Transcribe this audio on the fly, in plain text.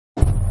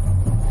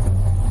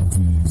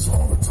These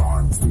are the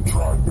times they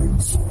try being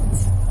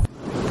souls.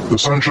 The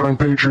Sunshine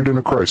Patriot in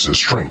a crisis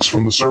shrinks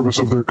from the service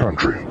of their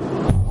country.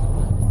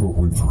 But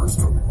winter is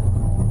coming.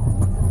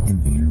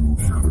 Do you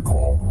hear the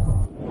call?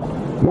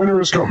 Winter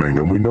is coming,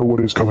 and we know what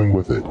is coming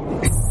with it.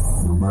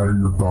 No matter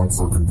your thoughts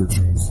or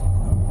convictions,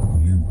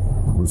 you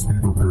must be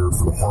prepared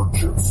for the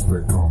hardships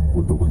that come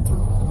with the winter.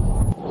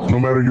 No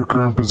matter your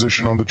current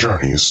position on the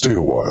journey, stay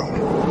a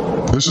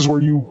while. This is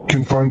where you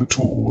can find the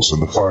tools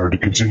and the fire to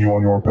continue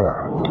on your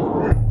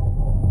path.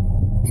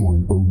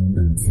 Join Odin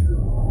and Tyr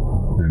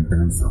and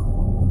answer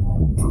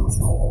Winter's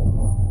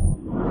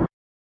call.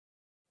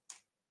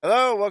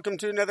 Hello, welcome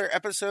to another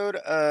episode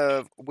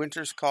of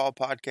Winter's Call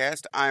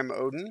podcast. I'm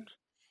Odin.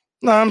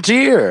 I'm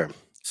Tyr.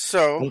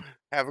 So,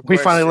 have a We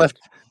question.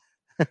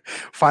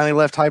 finally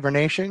left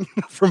hibernation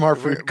from our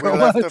food We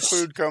comas. left the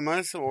food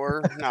comas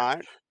or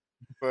not,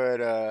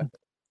 but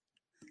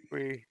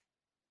we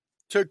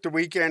took the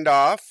weekend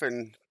off,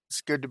 and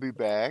it's good to be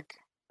back.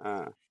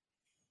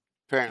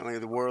 Apparently,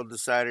 the world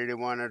decided it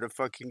wanted to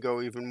fucking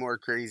go even more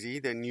crazy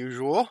than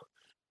usual.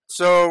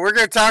 So, we're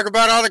going to talk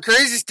about all the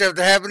crazy stuff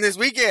that happened this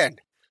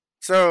weekend.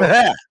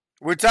 So,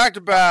 we talked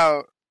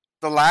about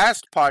the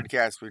last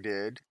podcast we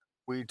did.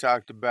 We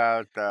talked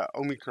about the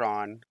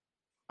Omicron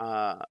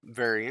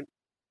variant.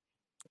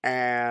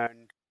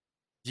 And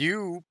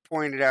you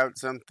pointed out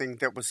something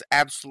that was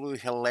absolutely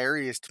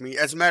hilarious to me.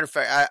 As a matter of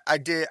fact, I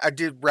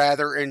did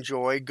rather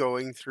enjoy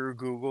going through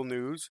Google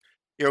News,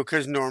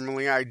 because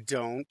normally I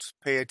don't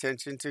pay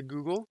attention to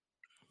Google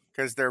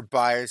because they're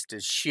biased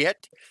as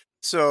shit.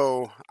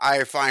 So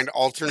I find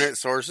alternate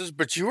sources,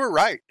 but you were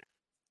right.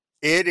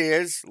 It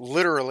is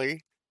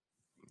literally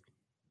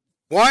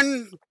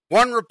one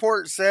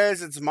report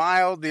says it's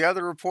mild, the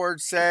other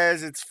report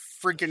says it's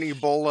freaking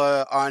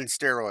Ebola on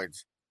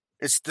steroids.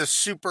 It's the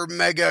super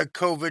mega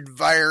COVID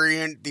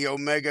variant, the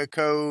Omega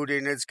code,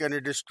 and it's going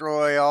to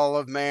destroy all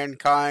of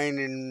mankind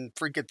in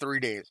freaking 3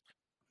 days.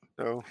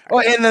 So,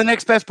 and the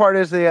next best part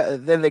is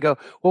then they go,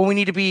 well, we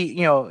need to be,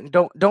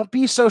 don't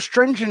be so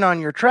stringent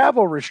on your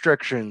travel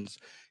restrictions,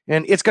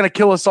 and it's going to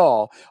kill us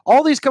all.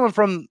 All these coming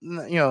from,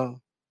 the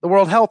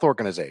World Health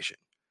Organization.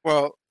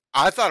 Well,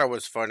 I thought it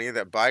was funny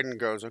that Biden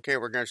goes, okay,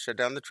 we're going to shut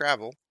down the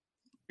travel.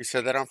 He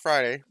said that on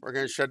Friday. We're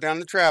going to shut down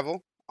the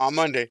travel on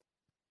Monday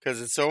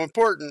because it's so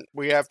important.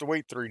 We have to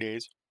wait 3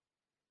 days.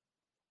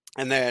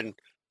 And then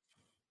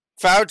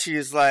Fauci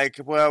is like,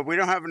 well, we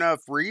don't have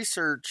enough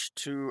research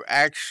to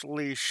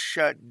actually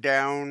shut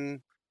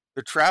down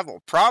the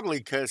travel. Probably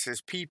because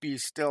his pee-pee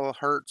still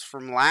hurts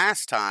from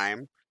last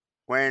time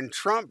when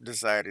Trump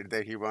decided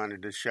that he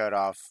wanted to shut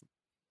off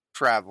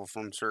travel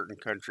from certain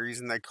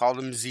countries, and they called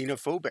him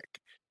xenophobic.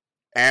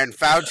 And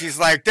Fauci's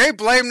like, they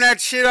blame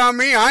that shit on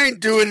me. I ain't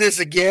doing this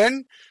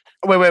again.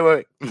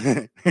 Wait.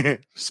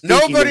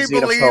 Nobody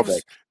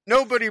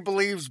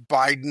believes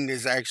Biden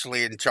is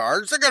actually in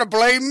charge. They're gonna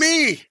blame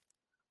me.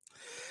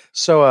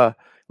 So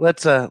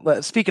let's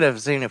speaking of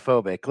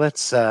xenophobic,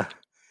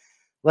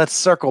 let's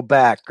circle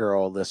back,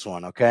 girl, this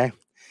one, okay?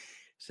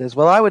 Says,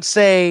 well, I would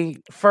say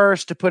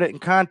first, to put it in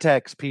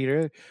context,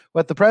 Peter,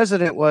 what the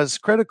president was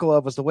critical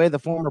of was the way the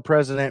former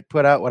president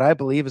put out what I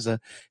believe is a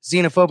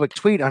xenophobic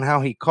tweet on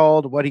how he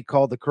called what he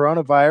called the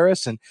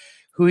coronavirus and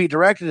who he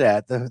directed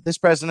at. This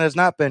president has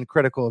not been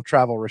critical of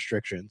travel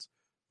restrictions.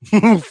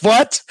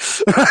 What?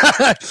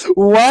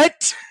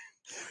 What?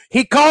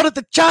 He called it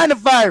the China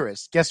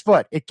virus. Guess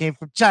what? It came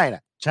from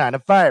China.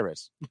 China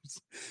virus.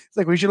 It's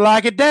like we should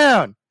lock it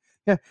down.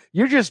 Yeah,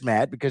 you're just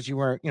mad because you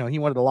weren't, he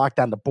wanted to lock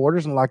down the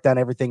borders and lock down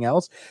everything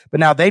else. But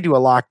now they do a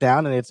lockdown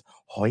and it's,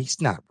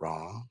 he's not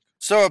wrong.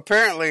 So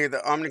apparently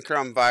the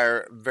Omicron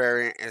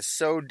variant is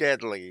so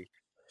deadly.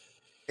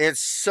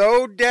 It's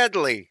so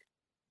deadly.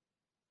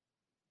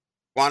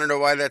 Want to know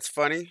why that's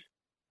funny?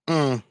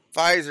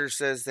 Pfizer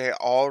says they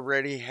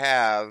already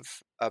have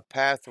a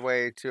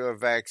pathway to a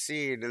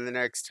vaccine in the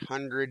next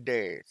 100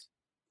 days.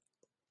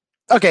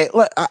 Okay,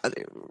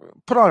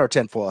 put on our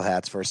tinfoil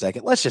hats for a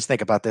second. Let's just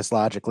think about this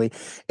logically.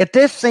 If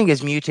this thing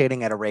is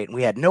mutating at a rate, and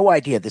we had no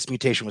idea this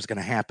mutation was going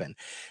to happen,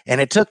 and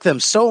it took them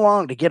so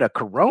long to get a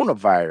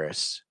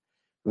coronavirus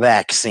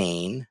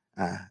vaccine,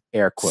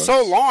 air quotes.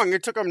 So long?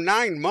 It took them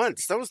 9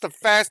 months. That was the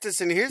fastest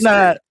in history.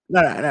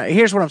 No.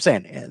 Here's what I'm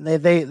saying.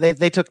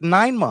 They took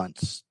 9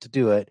 months to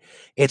do it.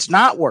 It's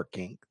not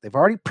working. They've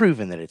already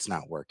proven that it's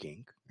not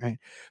working, right?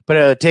 But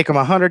it'll take them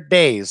 100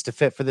 days to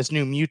fit for this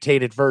new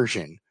mutated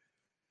version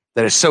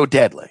that is so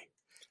deadly.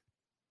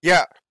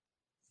 Yeah.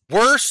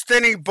 Worse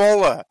than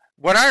Ebola.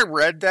 When I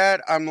read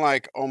that, I'm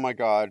like, oh my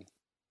God.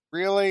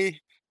 Really?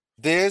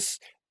 This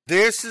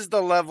is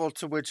the level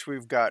to which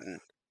we've gotten.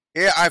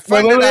 Yeah, I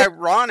find it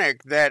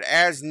ironic that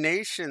as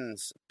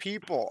nations,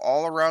 people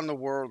all around the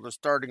world are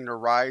starting to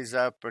rise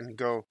up and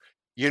go,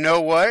 you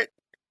know what?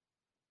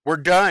 We're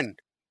done.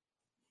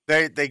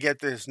 They get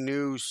this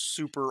new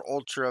super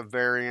ultra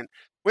variant,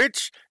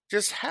 which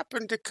just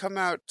happened to come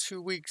out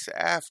 2 weeks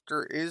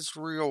after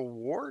Israel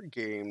war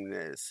game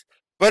this.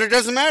 But it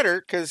doesn't matter,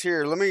 because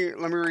here, let me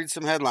read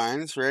some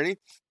headlines. Ready?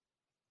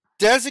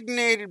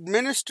 Designated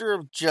Minister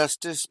of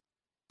Justice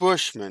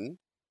Bushman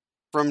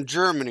from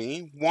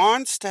Germany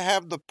wants to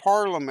have the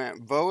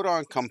parliament vote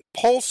on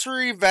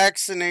compulsory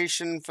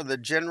vaccination for the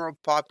general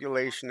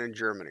population in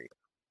Germany.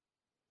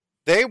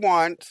 They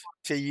want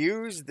to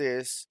use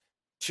this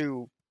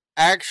to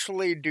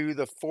actually do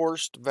the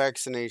forced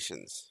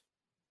vaccinations.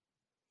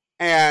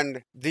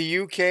 And the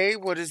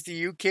UK, what is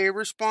the UK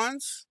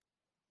response?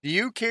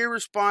 The UK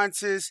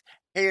response is,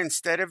 hey,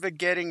 instead of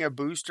getting a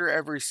booster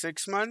every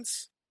 6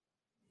 months,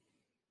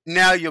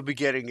 now you'll be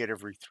getting it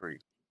every 3.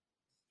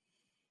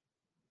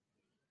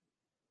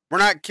 We're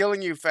not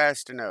killing you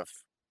fast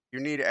enough. You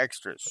need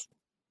extras.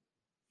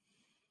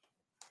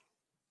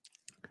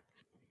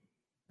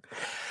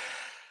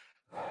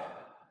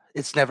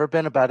 It's never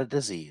been about a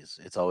disease.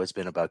 It's always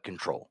been about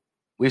control.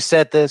 We've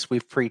said this.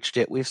 We've preached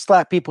it. We've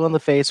slapped people in the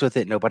face with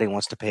it. Nobody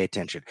wants to pay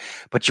attention.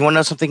 But you want to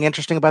know something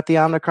interesting about the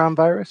Omicron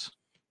virus?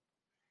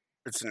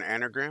 It's an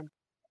anagram?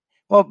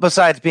 Well,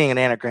 besides being an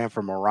anagram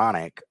for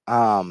moronic,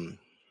 think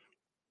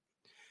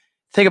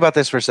about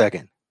this for a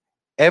second.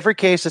 Every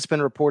case that's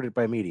been reported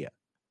by media,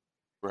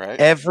 Right.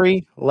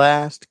 every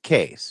last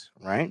case,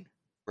 right,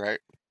 Right.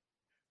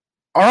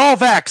 are all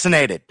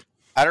vaccinated.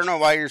 I don't know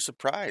why you're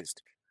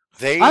surprised.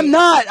 I'm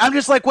not. I'm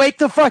just like, wake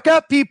the fuck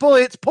up, people.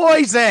 It's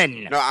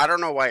poison. No, I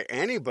don't know why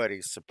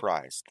anybody's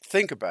surprised.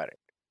 Think about it.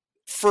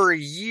 For a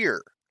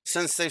year,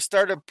 since they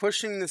started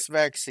pushing this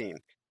vaccine,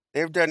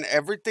 they've done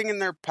everything in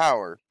their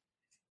power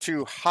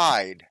to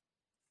hide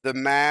the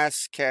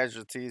mass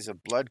casualties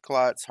of blood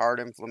clots, heart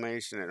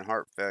inflammation, and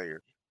heart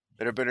failure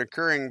that have been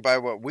occurring by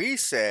what we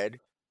said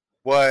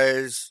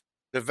was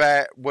the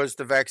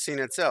vaccine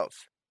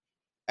itself.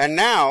 And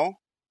now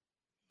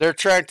they're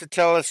trying to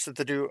tell us that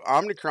the new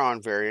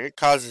Omicron variant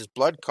causes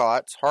blood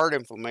clots, heart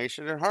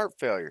inflammation, and heart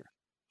failure.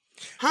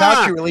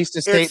 Fauci released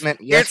a statement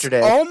yesterday.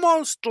 It's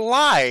almost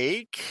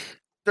like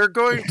they're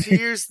going to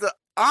use the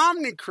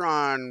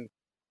Omicron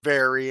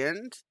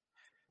variant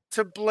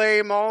to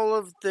blame all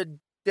of the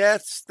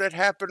deaths that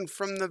happened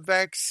from the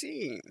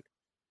vaccine.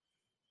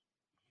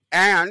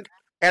 And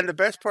the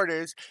best part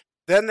is,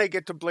 then they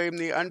get to blame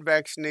the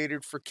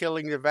unvaccinated for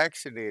killing the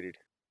vaccinated.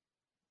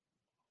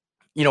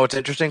 You know what's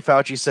interesting?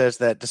 Fauci says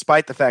that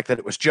despite the fact that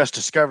it was just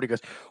discovered, he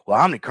goes,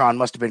 well, Omicron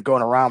must have been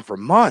going around for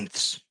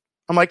months.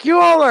 I'm like, you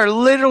all are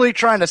literally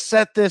trying to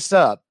set this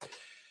up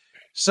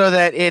so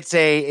that it's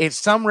you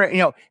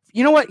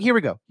know what? Here we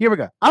go.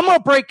 I'm going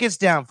to break this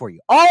down for you.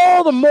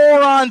 All the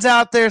morons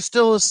out there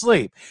still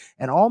asleep,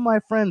 and all my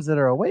friends that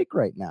are awake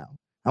right now,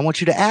 I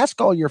want you to ask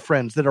all your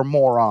friends that are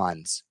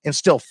morons and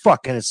still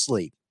fucking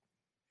asleep.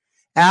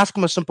 Ask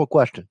them a simple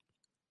question.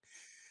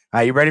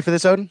 Are you ready for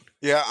this, Odin?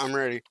 Yeah, I'm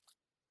ready.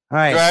 All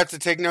right. Do I have to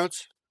take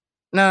notes?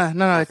 No.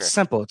 Okay. It's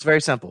simple. It's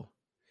very simple.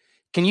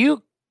 Can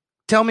you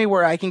tell me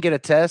where I can get a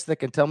test that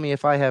can tell me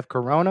if I have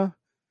corona,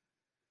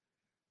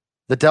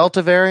 the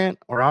Delta variant,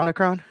 or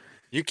Omicron?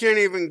 You can't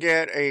even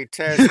get a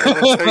test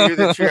that will tell you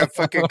that you have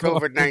fucking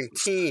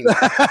COVID-19.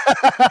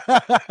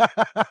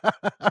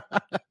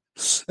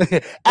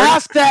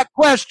 Ask that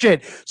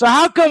question. So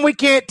how come we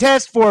can't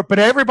test for it, but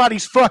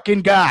everybody's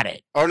fucking got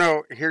it? Oh,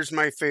 no. Here's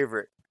my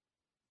favorite.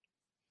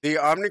 The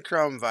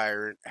Omicron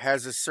variant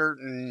has a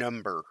certain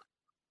number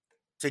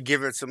to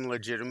give it some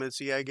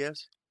legitimacy, I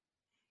guess.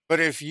 But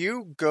if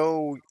you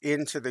go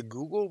into the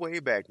Google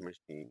Wayback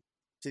Machine,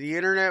 to the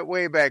Internet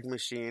Wayback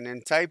Machine,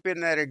 and type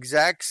in that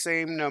exact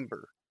same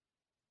number,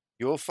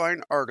 you'll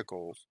find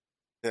articles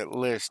that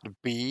list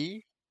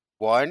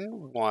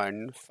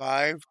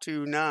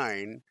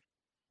B11529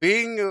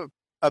 being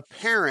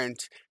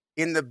apparent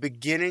in the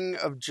beginning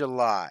of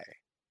July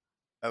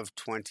of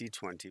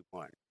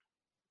 2021.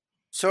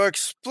 So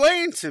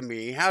explain to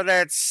me how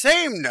that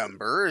same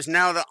number is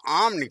now the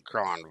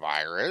Omicron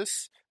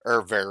virus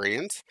or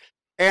variant,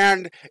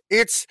 and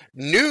it's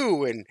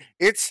new, and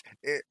is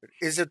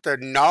it the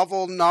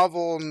novel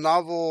variant?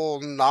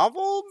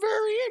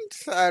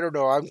 I don't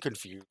know. I'm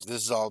confused.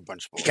 This is all a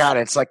bunch of bullshit. God,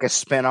 it's like a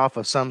spinoff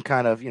of some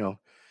kind of,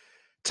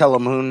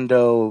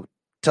 Telemundo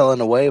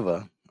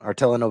telenovela or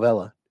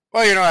telenovela.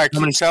 Well, I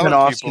How many keep telling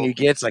spinoffs people. can you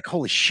get? It's like,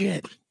 holy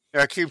shit.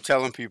 I keep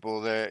telling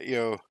people that,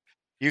 you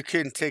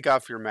can take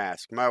off your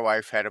mask. My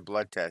wife had a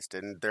blood test,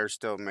 and they're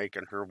still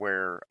making her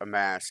wear a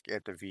mask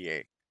at the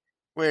VA,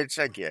 which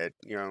I get,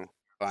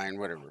 fine,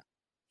 whatever.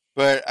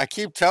 But I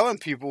keep telling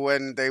people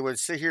when they would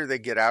sit here, they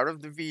get out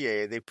of the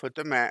VA, they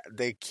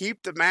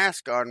keep the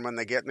mask on when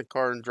they get in the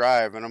car and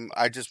drive, and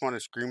I just want to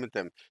scream at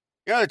them.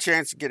 The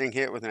chance of getting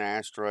hit with an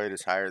asteroid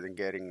is higher than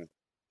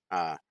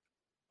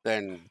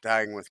than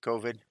dying with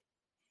COVID.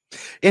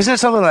 Isn't it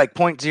something like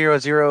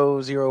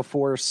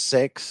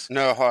 0.00046?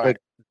 No, hold on.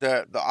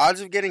 The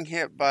odds of getting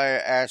hit by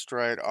an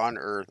asteroid on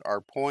Earth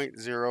are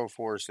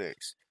 0.046.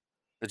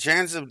 The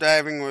chance of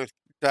dying with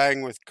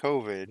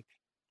COVID,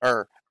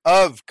 or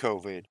of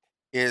COVID,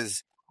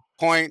 is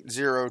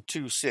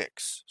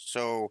 0.026.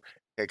 So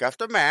take off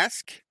the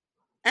mask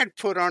and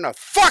put on a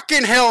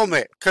fucking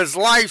helmet, because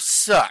life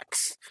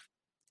sucks.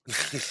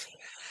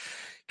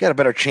 Got a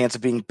better chance of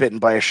being bitten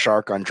by a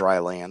shark on dry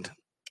land.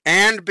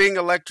 And being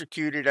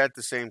electrocuted at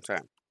the same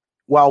time.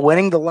 While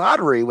winning the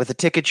lottery with a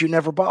ticket you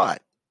never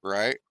bought.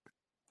 Right.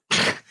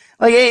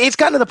 Like it's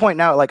gotten to the point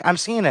now. Like I'm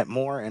seeing it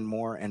more and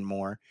more and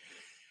more,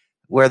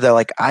 where they're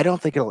like, I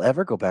don't think it'll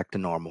ever go back to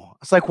normal.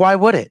 It's like, why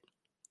would it?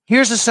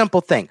 Here's a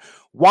simple thing.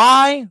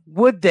 Why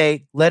would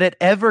they let it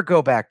ever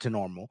go back to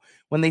normal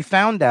when they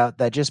found out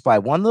that just by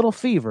one little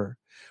fever,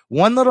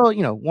 one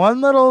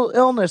little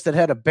illness that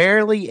had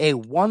barely a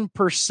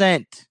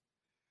 1%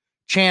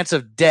 chance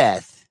of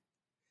death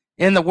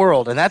in the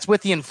world, and that's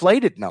with the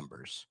inflated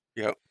numbers.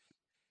 Yep.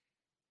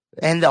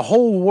 And the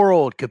whole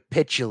world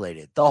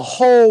capitulated. The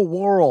whole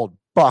world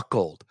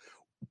buckled.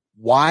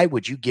 Why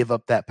would you give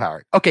up that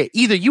power? Okay,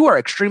 either you are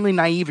extremely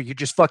naive or you're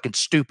just fucking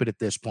stupid at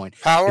this point.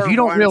 Power if you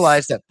don't once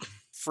realize that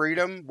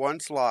freedom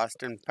once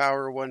lost and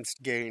power once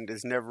gained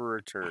is never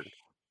returned.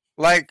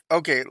 Like,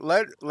 okay,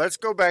 let's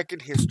go back in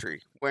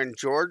history when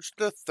George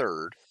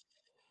III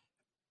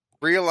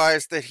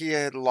realized that he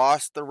had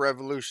lost the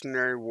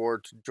Revolutionary War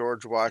to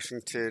George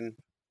Washington,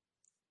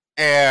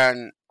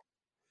 and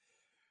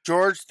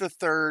George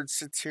III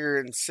sits here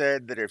and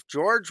said that if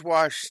George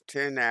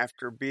Washington,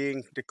 after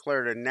being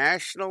declared a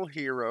national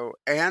hero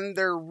and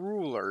their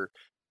ruler,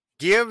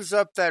 gives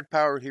up that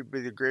power, he'd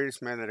be the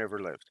greatest man that ever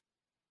lived.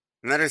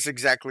 And that is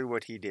exactly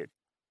what he did.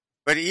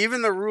 But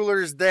even the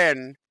rulers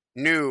then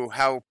knew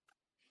how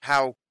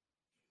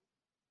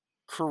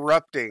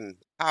corrupting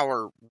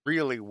power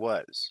really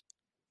was.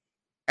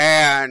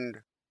 And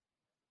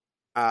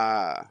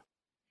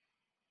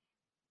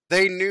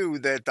they knew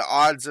that the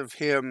odds of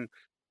him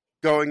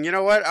going, you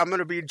know what, I'm going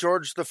to be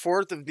George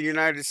IV of the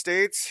United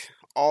States,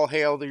 all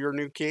hail to your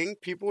new king,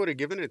 people would have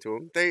given it to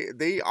him.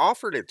 They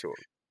offered it to him.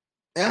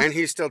 Yeah. And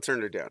he still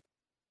turned it down.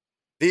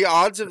 The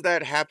odds of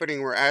that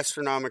happening were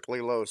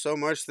astronomically low, so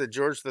much that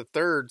George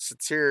III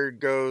sits here and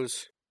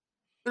goes,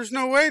 there's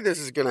no way this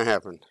is going to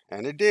happen.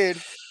 And it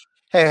did.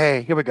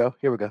 Hey, here we go.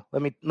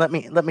 Let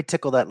me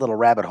tickle that little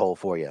rabbit hole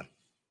for you.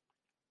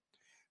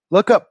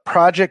 Look up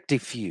Project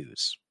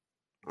Defuse.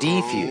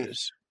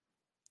 Defuse.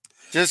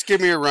 Just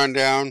give me a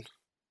rundown.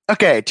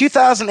 Okay,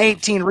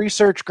 2018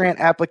 research grant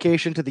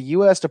application to the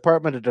U.S.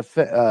 Department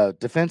of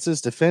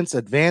Defense's Defense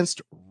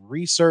Advanced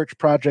Research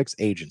Projects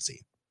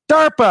Agency.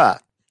 DARPA!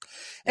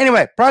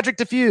 Anyway, Project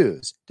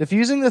Defuse.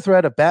 Diffusing the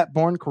threat of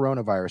bat-borne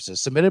coronaviruses,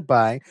 submitted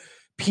by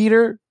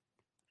Peter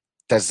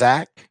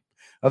Daszak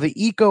of the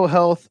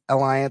EcoHealth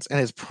Alliance and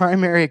his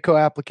primary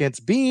co-applicants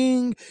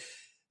being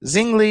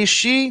Xingli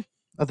Shi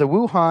of the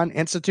Wuhan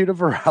Institute of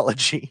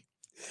Virology,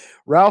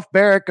 Ralph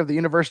Barrick of the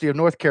University of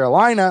North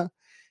Carolina,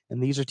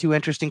 and these are two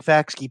interesting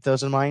facts, keep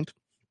those in mind,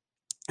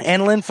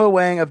 and Lin Fo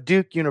Wang of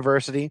Duke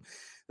University,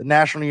 the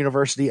National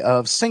University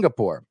of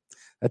Singapore,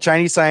 a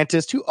Chinese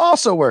scientist who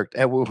also worked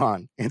at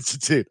Wuhan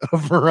Institute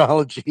of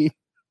Virology.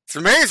 It's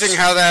amazing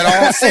how that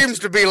all seems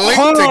to be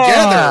linked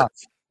together.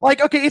 Like,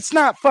 okay, it's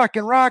not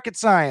fucking rocket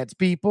science,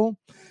 people.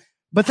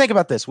 But think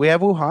about this. We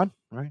have Wuhan,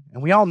 right?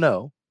 And we all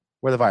know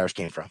where the virus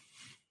came from.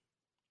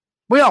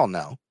 We all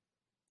know.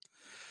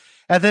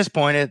 At this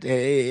point,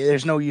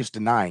 there's no use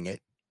denying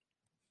it.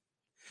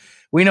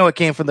 We know it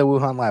came from the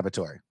Wuhan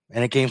laboratory,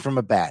 and it came from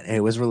a bat, and it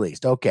was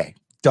released. Okay,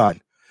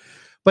 done.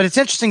 But it's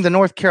interesting, the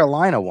North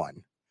Carolina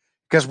one.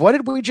 Because what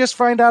did we just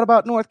find out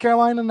about North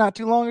Carolina not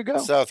too long ago?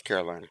 South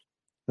Carolina.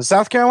 The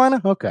South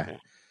Carolina? Okay.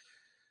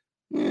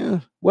 Yeah.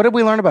 What did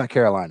we learn about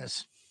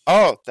Carolinas?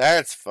 Oh,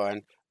 that's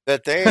fun.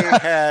 That they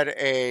had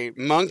a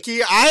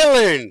monkey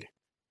island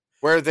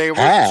where they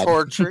were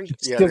torturing.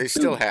 Yeah, they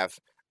still have.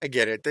 I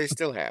get it. They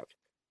still have.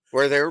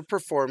 Where they were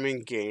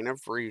performing gain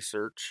of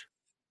research.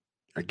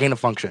 Or gain of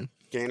function.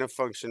 Gain of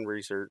function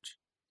research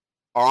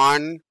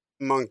on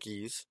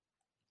monkeys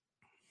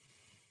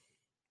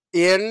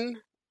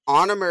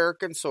on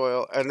American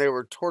soil, and they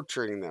were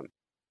torturing them.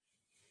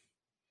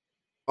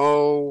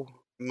 Oh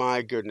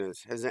my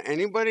goodness. Has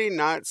anybody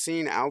not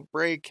seen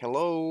Outbreak?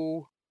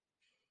 Hello?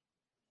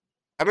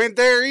 I mean,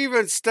 they're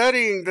even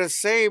studying the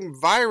same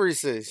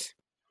viruses.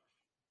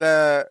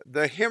 The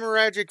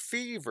hemorrhagic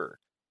fever.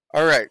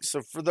 All right,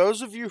 so for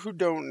those of you who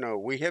don't know,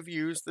 we have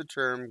used the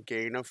term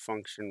gain of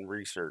function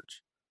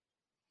research.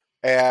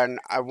 And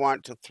I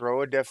want to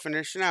throw a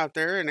definition out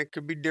there, and it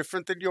could be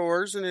different than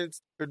yours, and it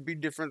could be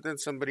different than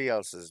somebody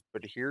else's.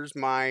 But here's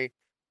it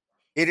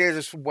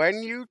is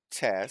when you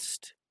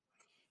test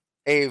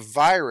a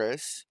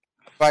virus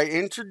by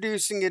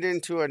introducing it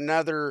into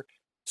another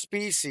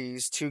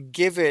species to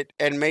give it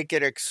and make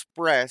it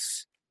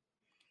express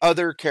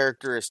other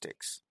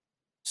characteristics.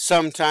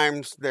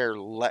 Sometimes they're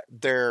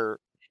lesser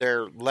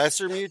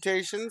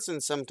mutations,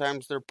 and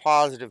sometimes they're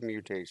positive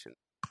mutations.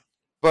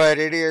 But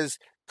it is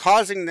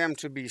causing them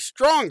to be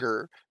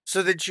stronger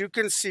so that you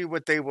can see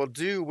what they will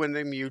do when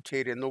they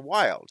mutate in the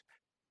wild.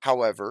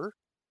 However,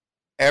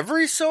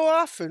 every so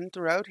often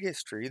throughout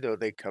history, though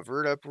they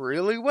cover it up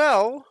really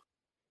well,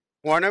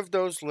 one of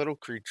those little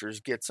creatures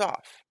gets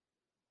off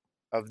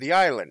of the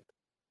island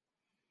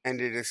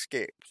and it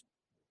escapes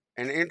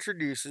and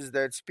introduces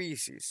that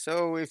species.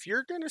 So if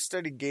you're going to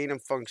study gain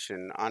of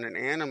function on an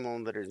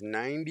animal that is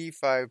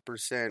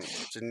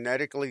 95%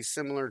 genetically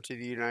similar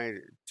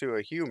to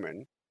a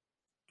human,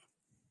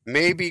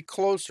 maybe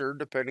closer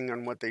depending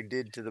on what they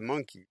did to the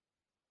monkey,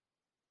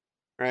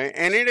 right?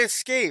 And it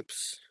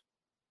escapes.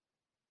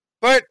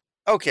 But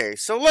okay,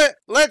 so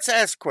let's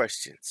ask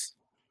questions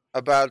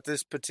about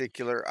this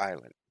particular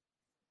island.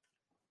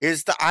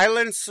 Is the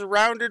island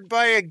surrounded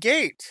by a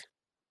gate?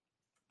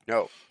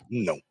 No.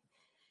 No.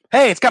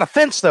 Hey, it's got a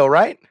fence though,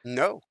 right?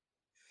 No.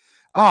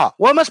 Ah,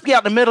 well, it must be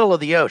out in the middle of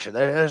the ocean.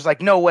 There's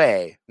like no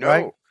way, No.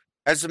 right?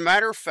 As a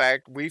matter of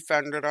fact, we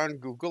found it on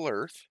Google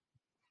Earth.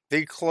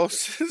 The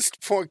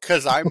closest point,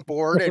 because I'm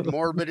bored and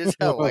morbid as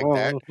hell like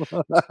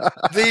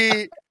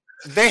that.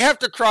 They have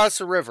to cross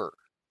a river,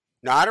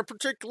 not a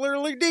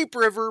particularly deep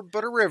river,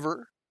 but a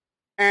river,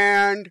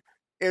 and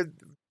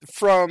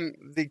from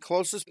the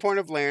closest point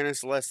of land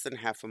is less than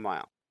half a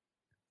mile.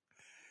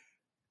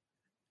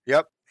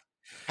 Yep,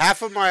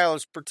 half a mile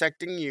is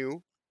protecting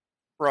you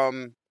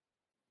from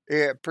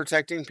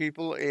protecting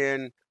people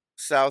in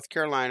South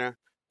Carolina.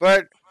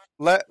 But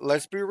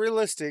let's be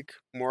realistic.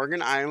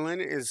 Morgan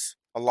Island is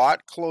a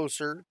lot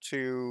closer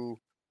to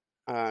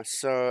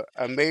so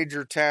a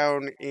major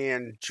town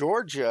in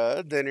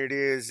Georgia than it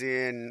is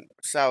in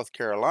South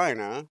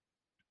Carolina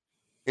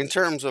in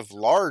terms of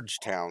large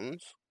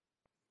towns.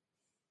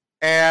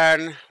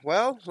 And,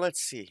 well,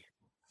 let's see.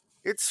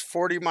 It's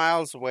 40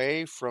 miles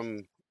away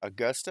from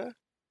Augusta.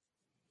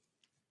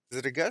 Is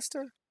it Augusta?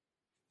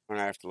 I'm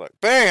gonna have to look.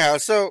 But anyhow,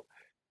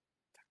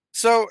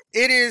 so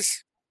it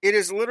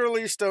is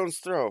literally a stone's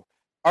throw.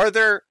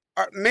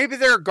 Maybe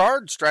there are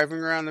guards driving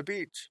around the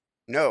beach?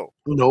 No.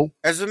 No.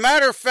 As a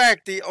matter of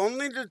fact, the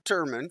only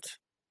deterrent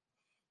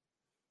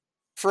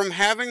from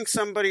having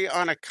somebody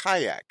on a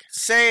kayak,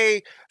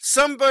 say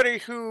somebody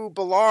who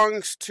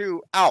belongs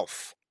to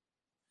ALF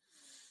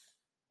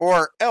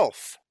or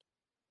ELF,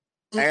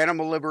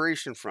 Animal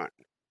Liberation Front,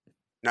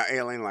 not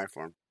Alien Life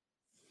Form,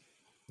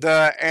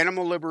 the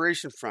Animal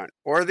Liberation Front,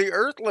 or the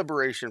Earth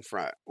Liberation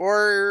Front,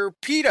 or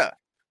PETA,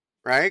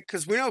 right?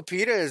 Because we know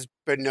PETA has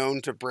been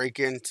known to break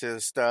into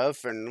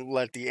stuff and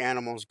let the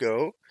animals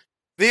go.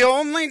 The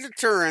only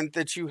deterrent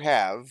that you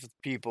have,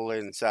 people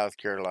in South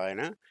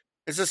Carolina,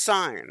 is a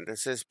sign that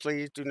says,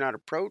 please do not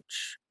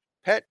approach,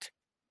 pet,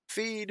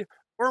 feed,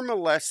 or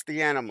molest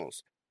the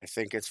animals. I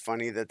think it's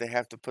funny that they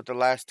have to put the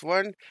last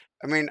one.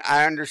 I mean,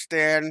 I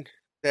understand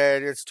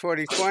that it's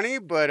 2020,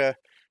 but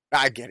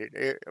I get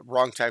it.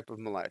 Wrong type of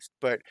molest.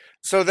 But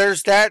so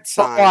there's that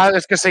sign. Well, I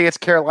was going to say it's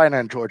Carolina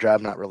and Georgia.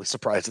 I'm not really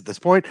surprised at this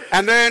point.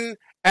 And then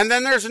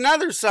there's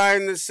another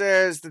sign that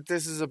says that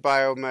this is a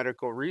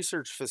biomedical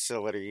research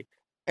facility,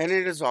 and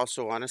it is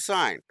also on a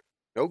sign.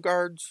 No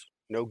guards,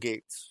 no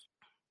gates.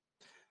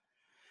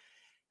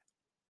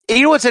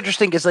 You know what's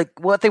interesting is like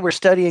what they were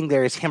studying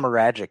there is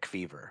hemorrhagic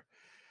fever.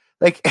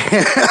 Like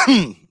it's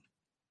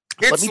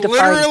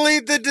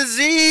literally the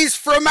disease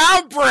from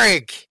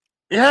outbreak.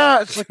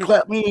 Yeah, it's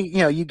like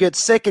you get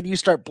sick and you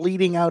start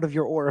bleeding out of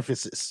your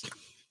orifices.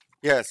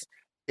 Yes.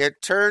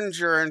 It turns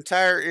your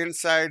entire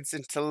insides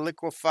into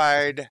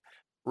liquefied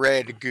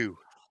red goo.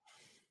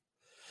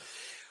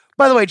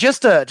 By the way,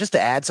 just to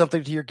add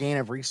something to your gain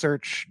of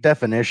research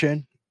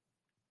definition,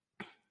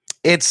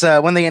 it's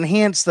when they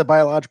enhance the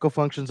biological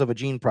functions of a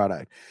gene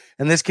product.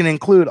 And this can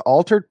include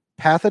altered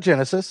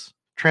pathogenesis,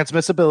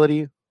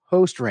 transmissibility,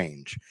 host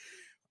range,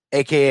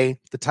 aka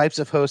the types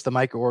of hosts the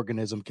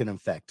microorganism can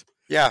infect.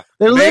 Yeah.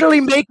 They're literally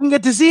making a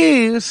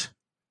disease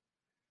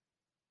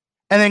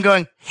and then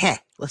going,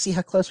 let's see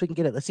how close we can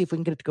get it. Let's see if we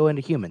can get it to go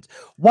into humans.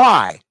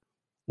 Why?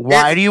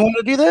 Why do you want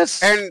to do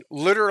this? And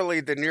literally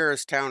the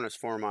nearest town is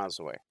 4 miles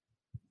away.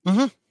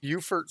 Mm-hmm.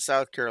 Beaufort,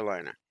 South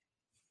Carolina.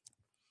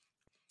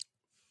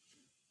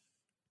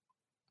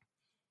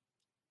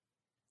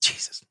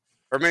 Jesus.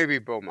 Or maybe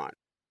Beaumont.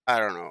 I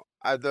don't know.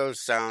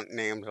 Those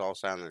names all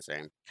sound the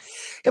same.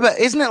 Yeah, but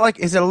is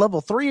it a level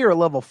 3 or a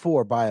level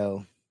 4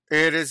 bio?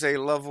 It is a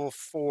level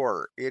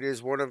 4. It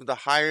is one of the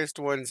highest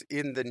ones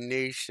in the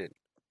nation.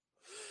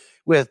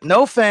 With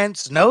no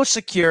fence, no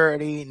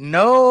security,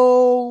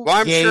 no.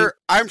 Well,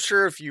 I'm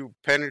sure if you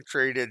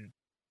penetrated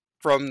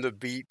from the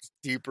beach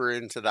deeper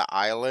into the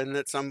island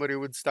that somebody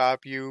would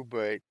stop you,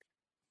 but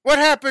what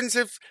happens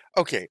if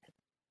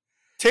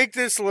take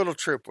this little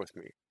trip with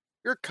me.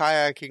 You're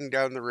kayaking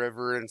down the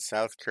river in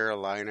South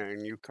Carolina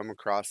and you come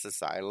across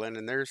this island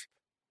and there's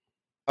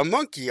a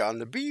monkey on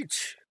the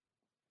beach.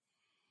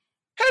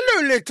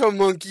 Hello, little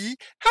monkey.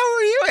 How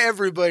are you?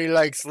 Everybody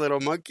likes little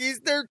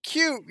monkeys. They're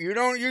cute. You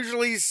don't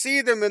usually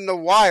see them in the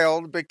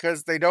wild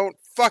because they don't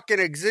fucking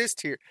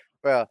exist here.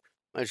 Well,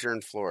 unless you're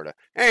in Florida.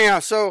 Anyhow,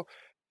 so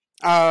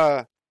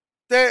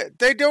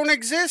they don't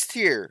exist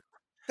here.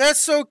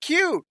 That's so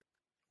cute.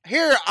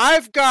 Here,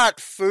 I've got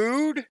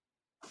food.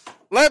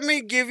 Let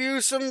me give you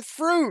some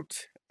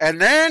fruit.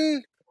 And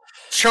then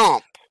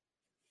chomp.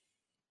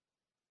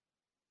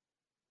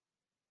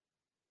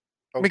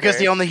 Okay. Because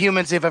the only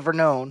humans they've ever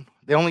known,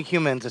 the only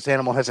humans this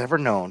animal has ever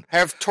known,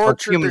 have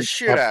tortured the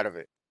shit out of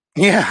it.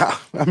 Yeah.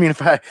 I mean,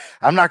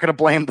 I'm not going to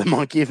blame the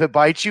monkey if it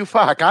bites you.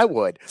 Fuck, I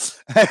would.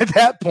 At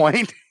that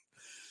point.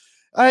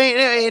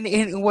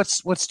 And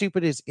what's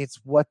stupid is it's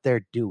what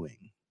they're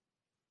doing.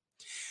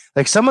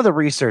 Like some of the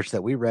research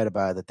that we read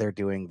about that they're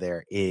doing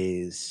there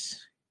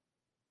is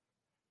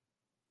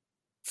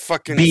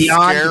fucking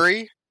Beyond-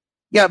 scary.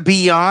 Yeah,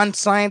 beyond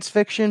science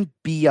fiction,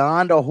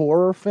 beyond a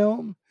horror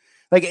film,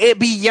 like it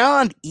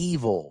beyond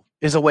evil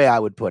is a way I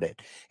would put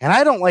it. And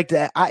I don't like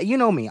to. You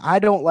know me, I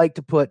don't like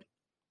to put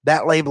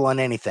that label on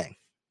anything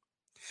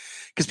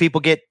because people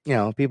get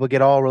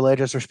all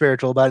religious or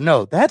spiritual about it.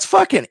 No, that's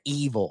fucking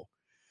evil.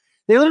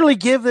 They literally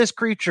give this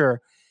creature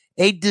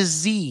a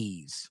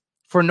disease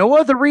for no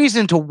other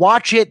reason to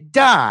watch it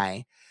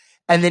die,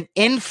 and then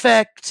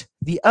infect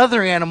the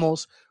other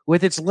animals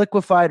with its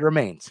liquefied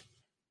remains.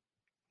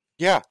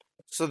 Yeah,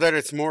 so that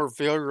it's more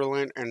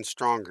virulent and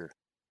stronger.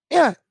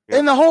 Yeah. Yep.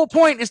 And the whole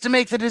point is to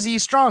make the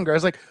disease stronger. I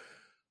was like,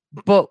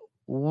 but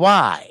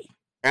why?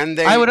 And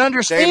I would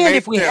understand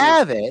if we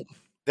have it.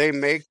 They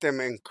make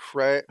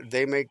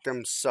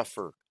them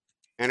suffer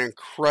an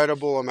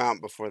incredible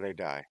amount before they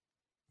die.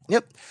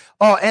 Yep.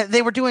 Oh, and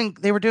they were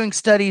doing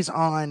studies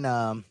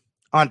on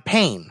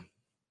pain.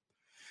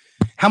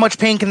 How much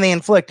pain can they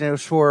inflict? And it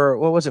was for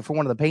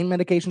one of the pain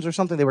medications or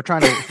something? They were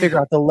trying to figure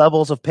out the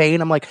levels of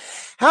pain. I'm like,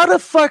 how the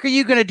fuck are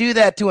you going to do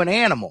that to an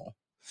animal?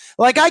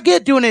 Like, I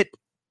get doing it.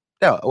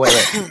 No, wait.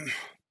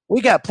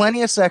 We got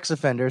plenty of sex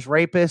offenders,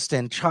 rapists,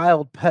 and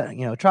child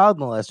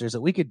molesters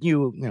that we could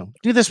do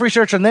this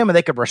research on them, and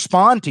they could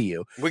respond to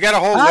you. We got a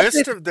whole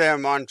list of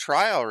them on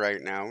trial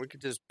right now. We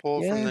could just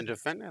pull from the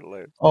defendant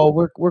list. Oh,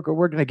 we're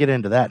going to get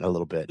into that in a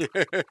little bit.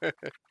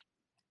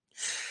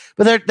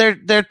 But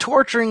they're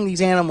torturing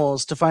these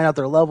animals to find out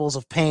their levels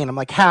of pain. I'm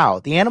like, how?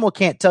 The animal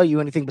can't tell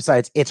you anything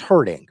besides it's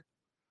hurting.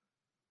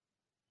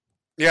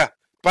 Yeah,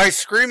 by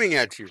screaming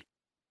at you.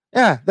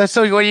 Yeah, that's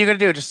so. What are you going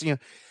to do? Just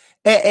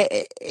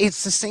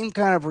it's the same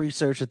kind of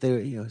research that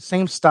they,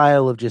 same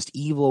style of just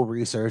evil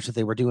research that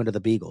they were doing to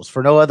the beagles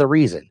for no other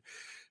reason.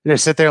 They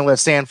just sit there and let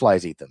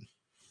sandflies eat them.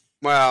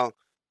 Well,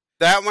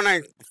 that one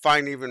I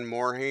find even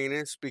more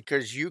heinous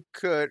because you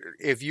could,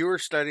 if you were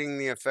studying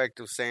the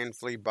effect of sand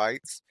flea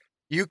bites,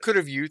 you could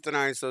have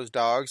euthanized those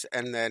dogs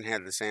and then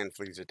had the sand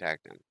fleas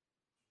attack them.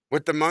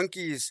 With the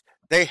monkeys,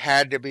 they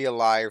had to be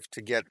alive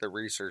to get the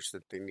research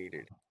that they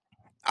needed.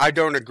 I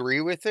don't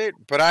agree with it,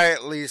 but I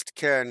at least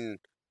can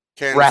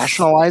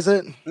rationalize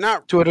it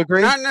to a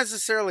degree. Not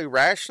necessarily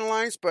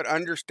rationalize, but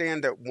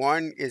understand that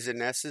one is a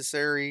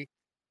necessary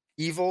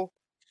evil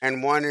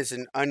and one is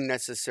an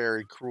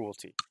unnecessary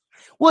cruelty.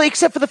 Well,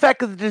 except for the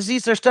fact that the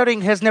disease they're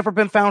studying has never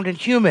been found in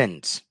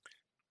humans.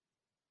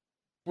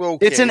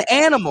 Okay. It's an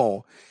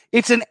animal.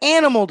 It's an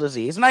animal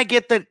disease. And I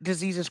get that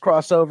diseases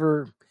cross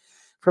over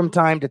from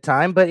time to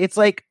time, but it's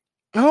like,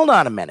 hold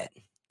on a minute.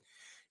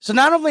 So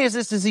not only is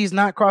this disease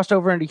not crossed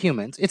over into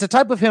humans, it's a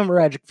type of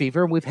hemorrhagic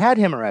fever, and we've had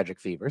hemorrhagic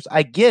fevers.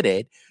 I get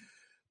it.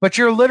 But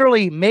you're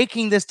literally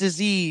making this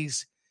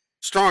disease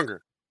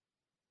stronger.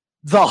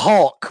 The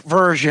Hulk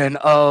version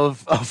of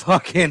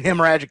fucking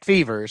hemorrhagic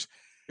fevers.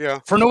 Yeah.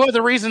 For no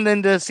other reason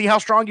than to see how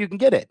strong you can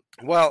get it.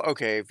 Well,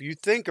 okay, if you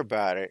think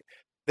about it,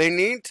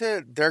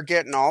 they're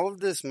getting all of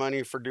this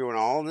money for doing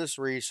all of this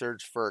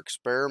research for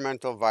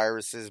experimental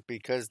viruses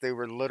because they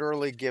were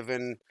literally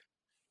given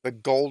the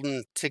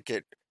golden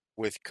ticket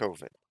with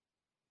COVID.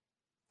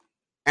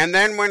 And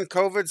then when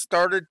COVID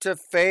started to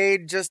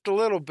fade just a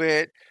little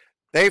bit,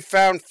 they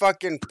found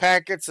fucking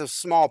packets of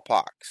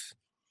smallpox.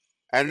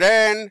 And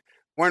then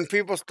when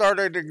people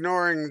started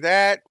ignoring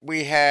that,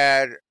 we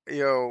have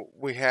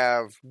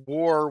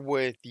war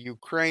with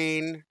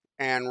Ukraine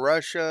and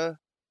Russia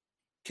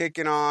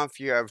kicking off.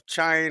 You have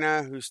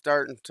China who's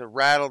starting to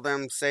rattle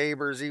them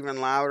sabers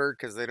even louder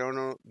because they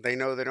know they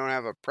don't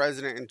have a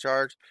president in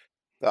charge.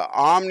 The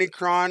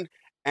Omicron,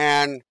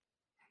 and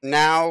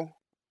now,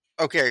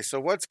 okay,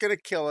 so what's going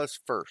to kill us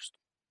first?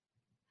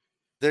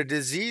 The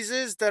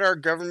diseases that our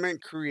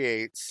government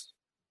creates,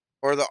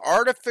 or the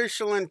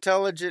artificial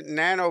intelligent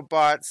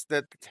nanobots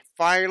that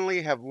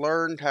finally have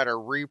learned how to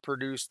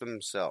reproduce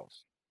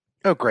themselves?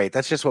 Oh, great.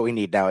 That's just what we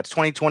need now. It's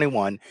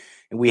 2021,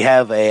 and we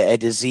have a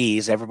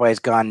disease. Everybody's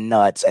gone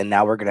nuts, and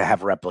now we're going to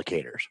have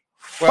replicators.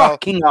 Well,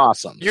 fucking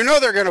awesome. You know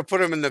they're going to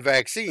put them in the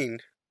vaccine.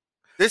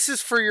 This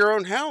is for your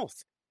own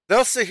health.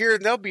 They'll sit here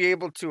and they'll be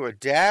able to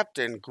adapt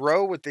and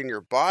grow within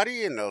your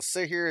body, and they'll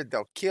sit here and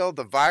they'll kill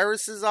the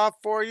viruses off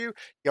for you.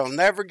 You'll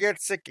never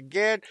get sick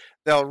again.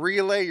 They'll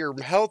relay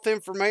your health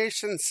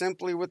information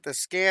simply with the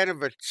scan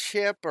of a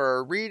chip or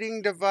a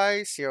reading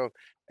device,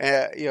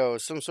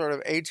 some sort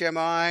of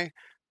HMI.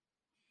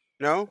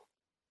 No,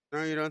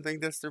 you don't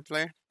think that's their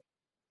plan?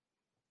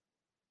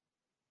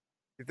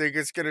 You think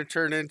it's going to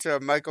turn into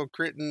Michael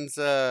Critten's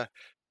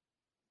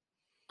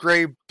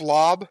gray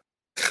blob?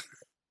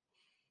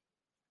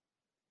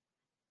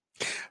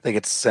 I think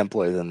it's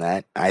simpler than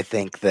that. I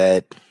think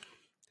that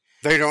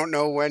they don't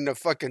know when to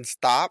fucking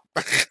stop.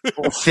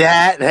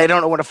 They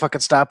don't know when to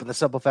fucking stop. And the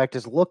simple fact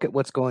is, look at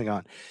what's going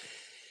on.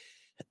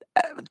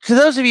 To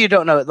those of you who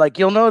don't know,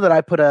 you'll know that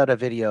I put out a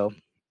video,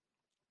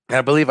 and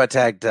I believe I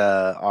tagged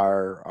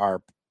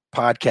our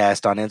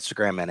podcast on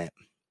Instagram in it.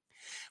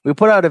 We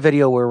put out a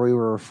video where we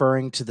were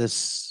referring to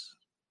this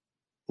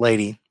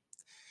lady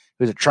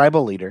who's a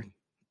tribal leader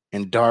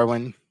in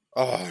Darwin.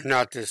 Oh,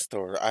 not this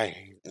story.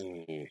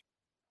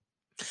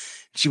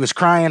 She was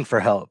crying for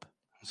help.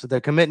 So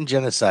they're committing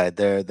genocide.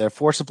 They're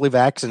forcibly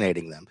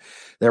vaccinating them.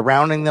 They're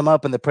rounding them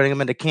up and they're putting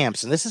them into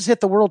camps. And this has hit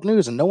the world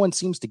news, and no one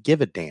seems to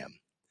give a damn.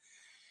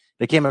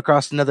 They came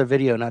across another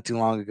video not too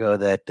long ago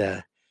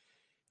that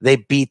they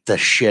beat the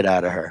shit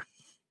out of her.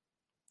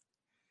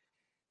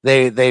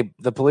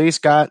 The police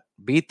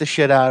beat the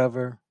shit out of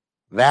her,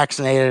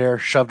 vaccinated her,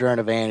 shoved her in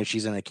a van, and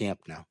she's in a camp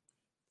now.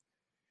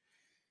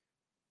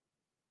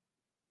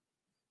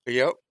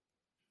 Yep.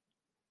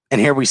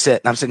 And here we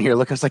sit, and I'm sitting here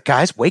looking. It's like,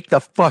 guys, wake the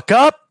fuck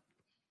up.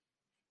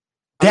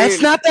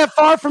 That's not that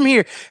far from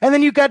here. And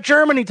then you got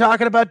Germany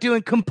talking about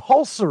doing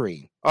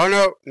compulsory.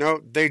 Oh, no,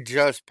 they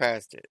just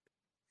passed it.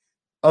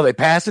 Oh, they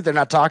passed it? They're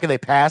not talking, they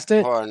passed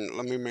it? Hold on,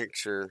 let me make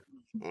sure.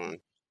 Hold on.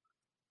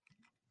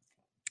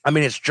 I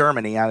mean, it's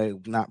Germany.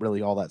 I'm not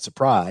really all that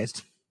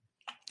surprised.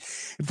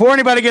 Before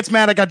anybody gets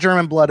mad, I got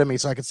German blood in me,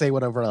 so I can say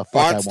whatever the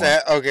fuck I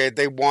want. Okay,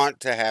 they want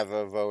to have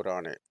a vote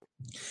on it.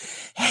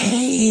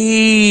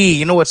 Hey,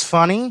 you know what's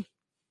funny?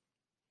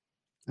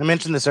 I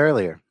mentioned this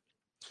earlier.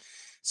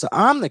 So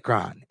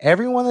Omicron,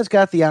 everyone that's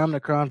got the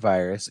Omicron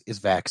virus is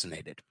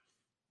vaccinated.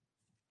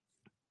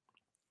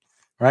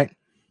 Right?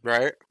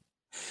 Right.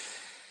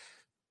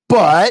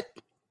 But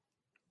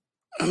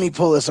let me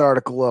pull this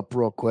article up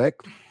real quick.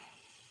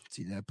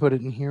 See, did I put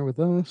it in here with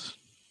us?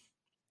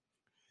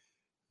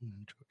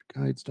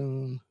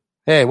 Guidestone.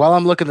 Hey, while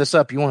I'm looking this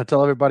up, you want to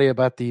tell everybody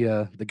about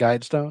the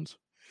Guidestones?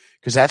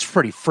 Because that's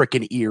pretty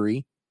freaking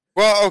eerie.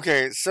 Well,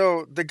 okay,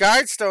 so the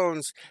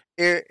Guidestones,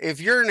 if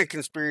you're into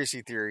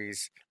conspiracy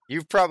theories,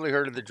 you've probably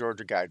heard of the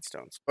Georgia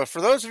Guidestones. But for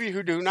those of you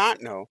who do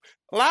not know,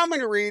 allow me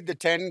to read the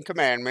 10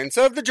 Commandments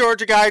of the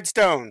Georgia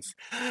Guidestones.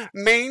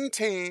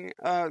 Maintain,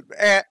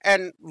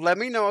 and let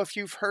me know if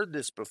you've heard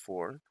this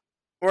before,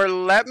 or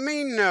let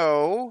me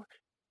know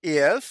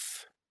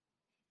if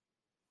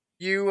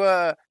you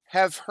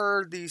have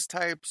heard these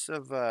types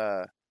of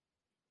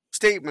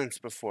statements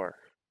before.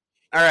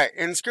 All right,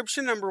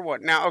 inscription number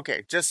 1. Now,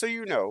 okay, just so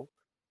you know,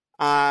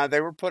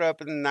 they were put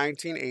up in the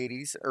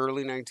 1980s,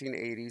 early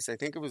 1980s. I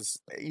think it was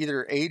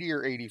either 80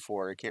 or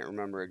 84. I can't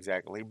remember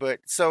exactly. But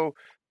so,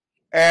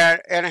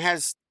 and it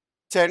has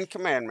 10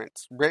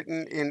 commandments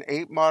written in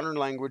 8 modern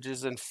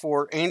languages and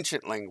 4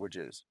 ancient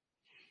languages.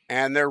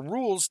 And they're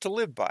rules to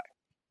live by.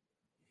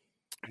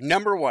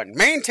 Number 1,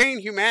 maintain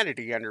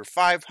humanity under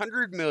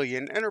 500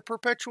 million in a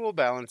perpetual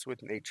balance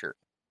with nature.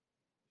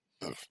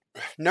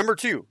 Number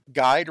 2,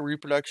 guide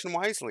reproduction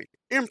wisely,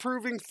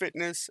 improving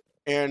fitness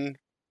and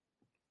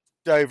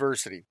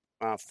diversity.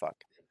 Oh,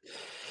 fuck.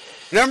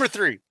 Number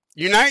 3,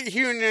 unite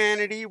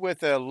humanity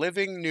with a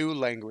living new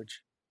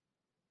language.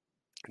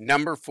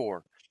 Number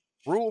 4,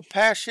 rule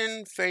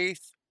passion,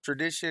 faith,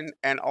 tradition,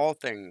 and all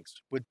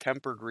things with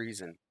tempered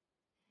reason.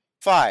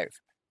 5,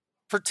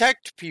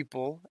 protect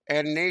people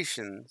and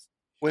nations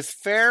with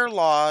fair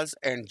laws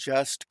and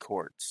just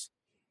courts.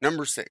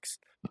 Number 6,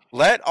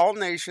 let all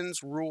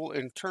nations rule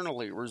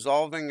internally,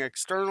 resolving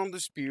external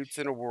disputes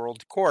in a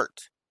world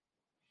court.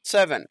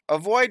 7,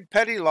 avoid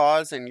petty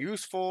laws and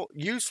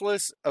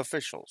useless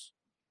officials.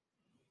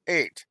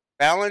 8,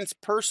 balance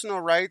personal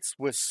rights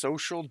with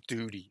social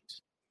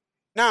duties.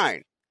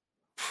 9,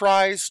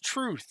 prize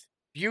truth,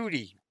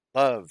 beauty,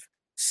 love,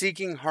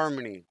 seeking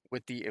harmony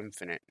with the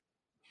infinite.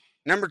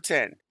 Number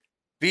 10,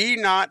 be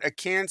not a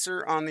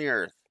cancer on the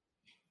earth.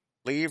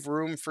 Leave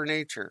room for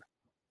nature.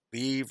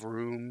 Leave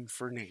room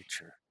for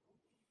nature.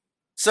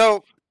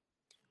 So,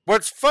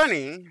 what's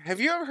funny,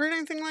 have you ever heard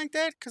anything like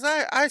that? Because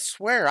I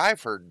swear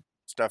I've heard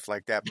stuff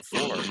like that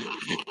before.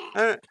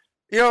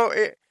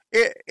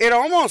 It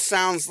almost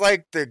sounds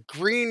like the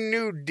Green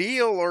New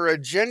Deal or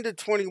Agenda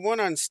 21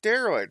 on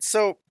steroids.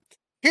 So,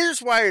 here's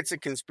why it's a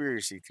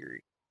conspiracy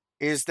theory,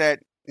 is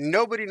that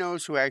nobody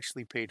knows who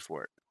actually paid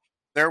for it.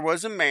 There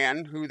was a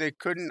man who they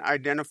couldn't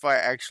identify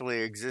actually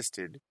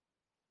existed,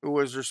 who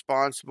was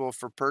responsible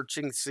for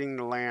purchasing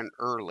the land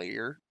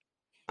earlier,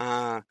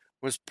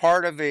 was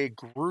part of a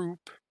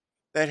group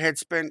that had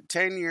spent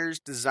 10 years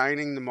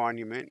designing the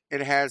monument.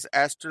 It has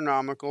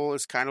astronomical,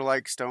 it's kind of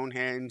like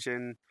Stonehenge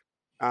and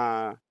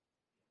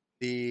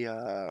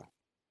the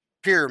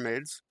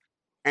pyramids.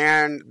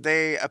 And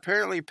they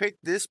apparently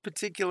picked this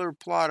particular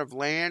plot of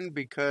land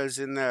because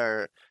in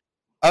the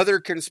other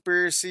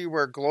conspiracy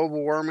where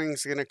global warming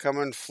is going to come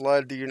and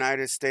flood the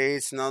United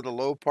States and all the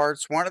low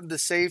parts, one of the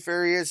safe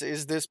areas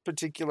is this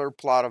particular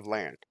plot of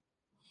land.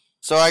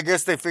 So I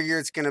guess they figure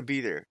it's going to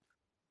be there.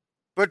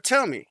 But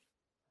tell me,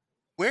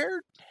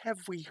 where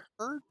have we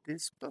heard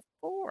this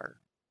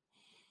before?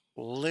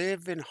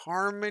 Live in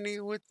harmony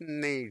with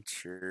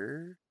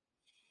nature.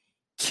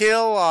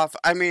 Control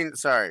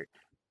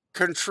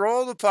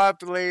the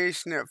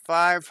population at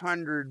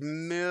 500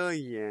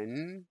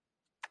 million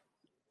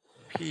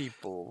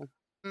people.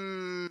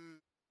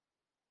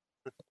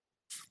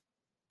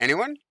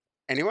 Anyone?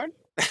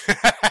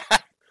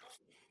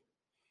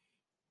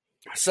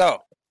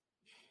 So,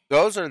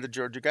 those are the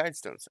Georgia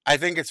Guidestones. I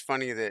think it's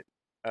funny that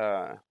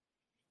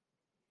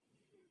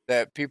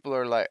that people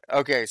are like,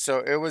 okay, so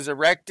it was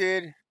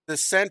erected, the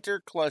center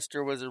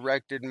cluster was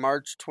erected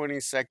March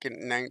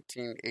 22nd,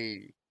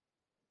 1980.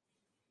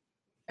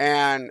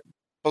 And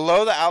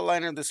Below the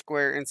outline of the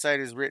square inside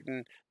is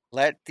written,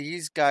 let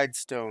these be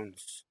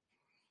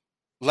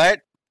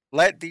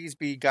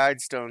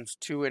guidestones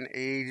to an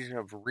age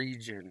of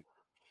reason.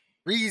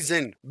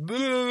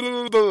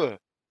 Blah, blah.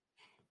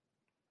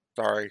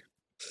 Sorry.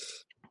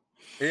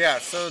 Yeah,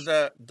 so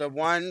the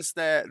ones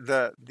that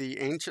the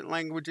ancient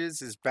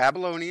languages is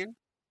Babylonian,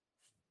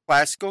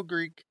 Classical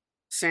Greek,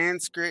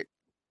 Sanskrit,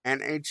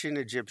 and Ancient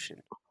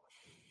Egyptian.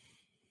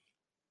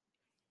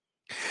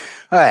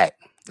 All right,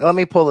 let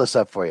me pull this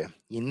up for you.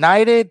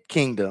 United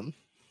Kingdom.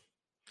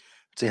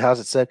 Let's see, how's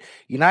it said?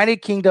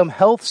 United Kingdom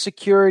Health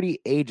Security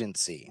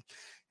Agency.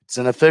 It's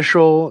an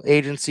official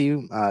agency.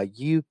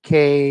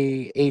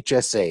 UKHSA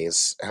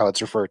is how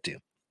it's referred to.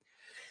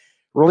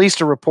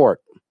 Released a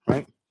report,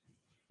 right?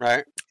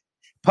 Right.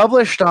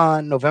 Published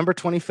on November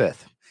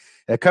 25th.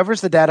 It covers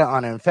the data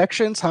on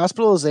infections,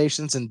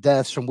 hospitalizations, and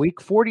deaths from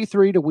week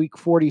 43 to week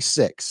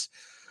 46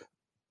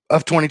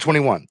 of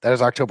 2021. That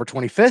is October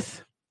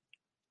 25th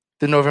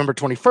to November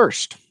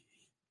 21st.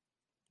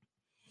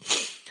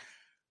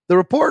 The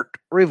report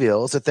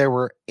reveals that there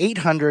were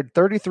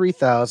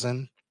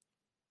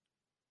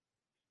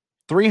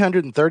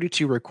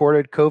 833,332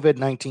 recorded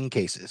COVID-19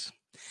 cases,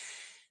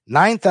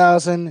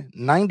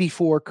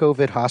 9,094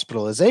 COVID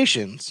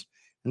hospitalizations,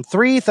 and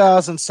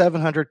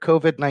 3,700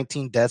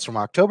 COVID-19 deaths from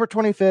October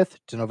 25th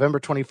to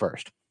November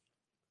 21st.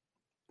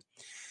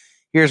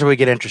 Here's where we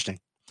get interesting.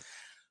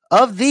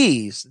 Of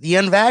these, the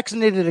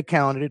unvaccinated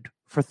accounted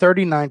for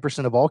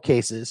 39% of all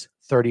cases,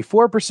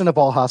 34% of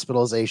all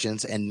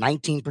hospitalizations, and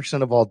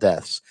 19% of all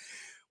deaths,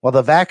 while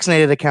the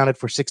vaccinated accounted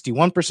for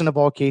 61% of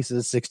all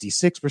cases,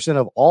 66%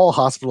 of all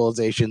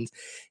hospitalizations,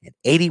 and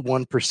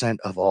 81%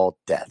 of all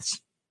deaths.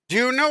 Do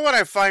you know what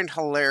I find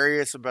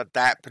hilarious about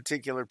that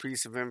particular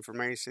piece of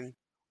information?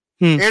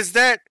 Is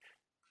that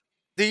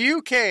the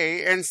UK,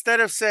 instead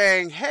of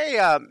saying,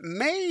 hey,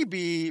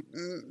 maybe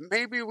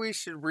we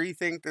should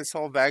rethink this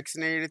whole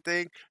vaccinated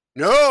thing,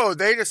 no,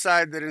 they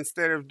decide that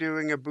instead of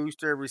doing a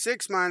booster every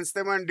 6 months,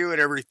 they want to do it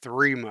every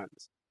 3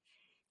 months.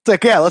 It's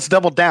like, yeah, let's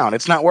double down.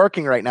 It's not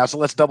working right now, so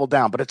let's double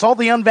down. But it's all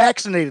the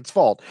unvaccinated's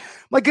fault.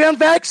 Like, the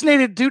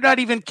unvaccinated do not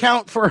even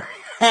count for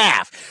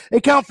half.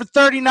 They count for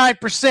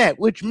 39%,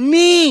 which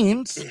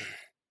means...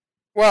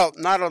 Well,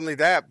 not only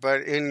that,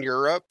 but in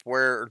Europe,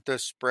 where the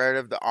spread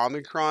of the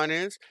Omicron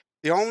is,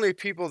 the only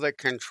people that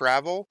can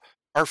travel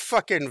are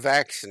fucking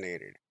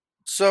vaccinated.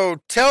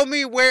 So tell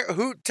me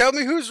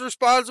who's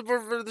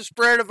responsible for the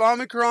spread of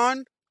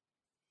Omicron?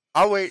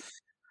 I'll wait.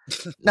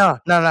 No.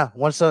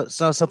 Want to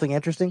know something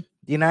interesting?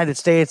 The United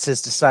States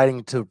is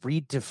deciding to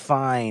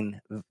redefine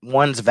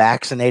one's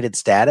vaccinated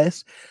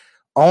status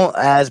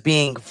as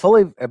being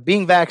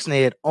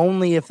vaccinated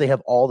only if they have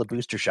all the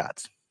booster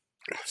shots.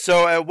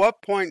 So at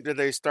what point do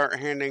they start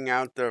handing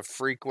out the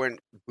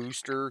frequent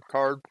booster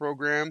card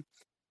program,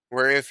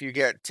 where if you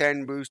get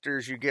 10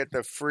 boosters, you get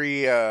the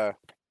free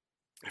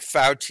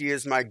Fauci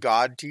is my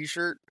God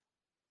t-shirt?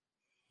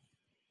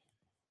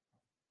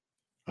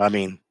 I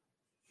mean,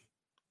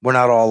 we're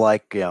not all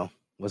like,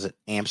 was it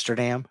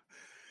Amsterdam?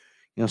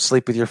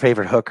 Sleep with your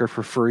favorite hooker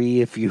for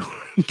free if you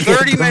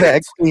 30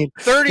 minutes.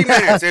 30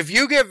 minutes. If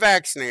you get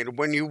vaccinated,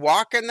 when you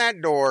walk in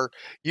that door,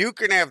 you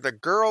can have the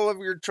girl of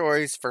your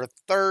choice for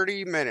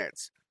 30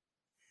 minutes.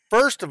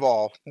 First of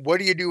all, what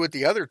do you do with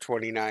the other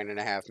 29 and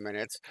a half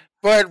minutes?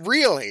 But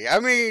really,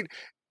 I mean,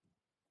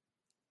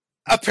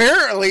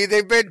 apparently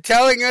they've been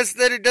telling us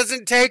that it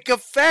doesn't take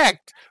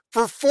effect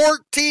for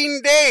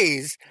 14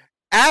 days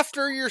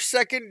after your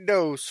second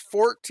dose.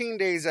 14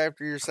 days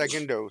after your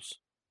second dose,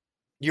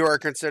 you are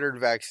considered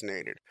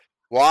vaccinated.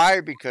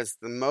 Why? Because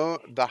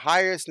the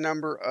highest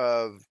number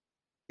of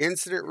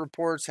incident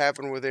reports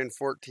happen within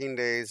 14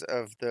 days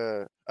of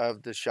the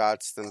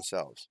shots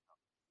themselves.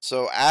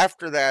 So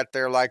after that,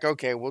 they're like,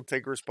 okay, we'll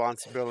take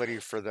responsibility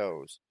for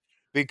those,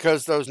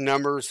 because those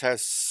numbers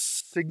have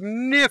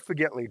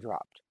significantly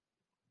dropped.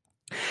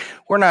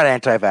 We're not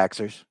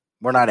anti-vaxxers.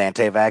 We're not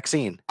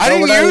anti-vaccine. I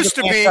didn't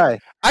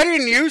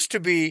used to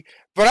be,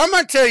 but I'm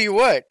going to tell you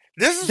what,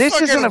 this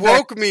fucking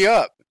woke me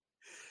up.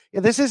 Yeah,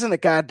 this isn't a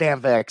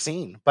goddamn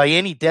vaccine by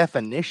any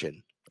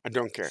definition. I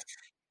don't care.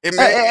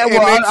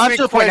 I'm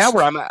to the point now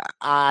where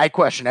I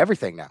question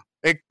everything now.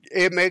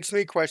 It makes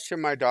me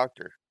question my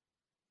doctor.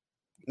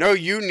 No,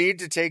 you need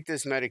to take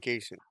this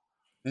medication.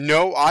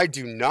 No, I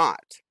do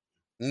not.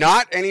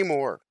 Not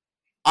anymore.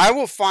 I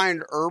will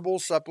find herbal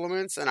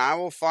supplements and I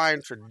will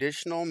find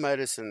traditional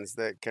medicines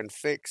that can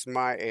fix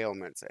my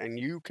ailments, and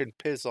you can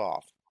piss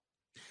off.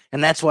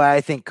 And that's why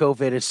I think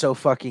COVID is so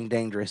fucking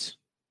dangerous.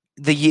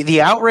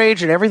 The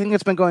outrage and everything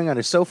that's been going on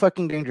is so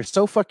fucking dangerous,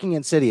 so fucking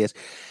insidious,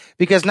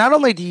 because not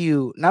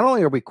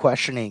only are we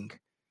questioning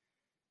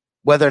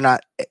whether or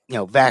not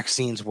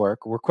vaccines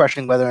work, we're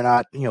questioning whether or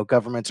not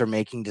governments are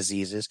making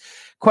diseases,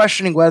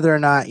 questioning whether or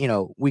not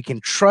we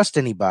can trust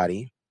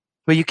anybody.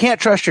 But you can't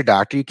trust your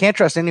doctor, you can't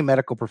trust any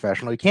medical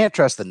professional, you can't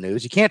trust the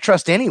news, you can't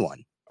trust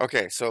anyone.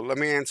 Okay, so let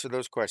me answer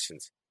those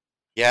questions.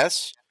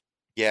 Yes,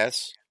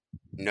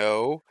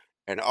 no,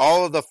 and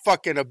all of the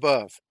fucking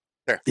above.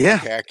 Yeah.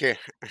 Okay, I can't.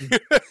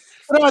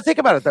 No, I think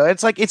about it though.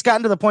 It's like it's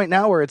gotten to the point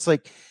now where it's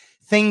like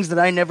things that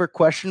I never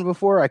questioned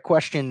before, I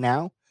question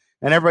now.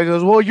 And everybody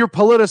goes, well, you're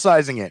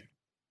politicizing it.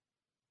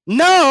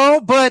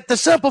 No, but the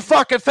simple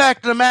fucking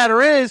fact of the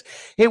matter is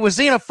it was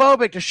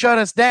xenophobic to shut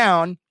us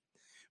down,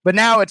 but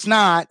now it's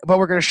not. But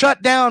we're going to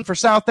shut down for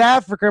South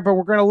Africa, but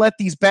we're going to let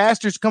these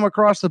bastards come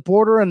across the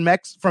border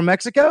from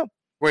Mexico?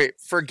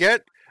 Wait,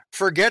 forget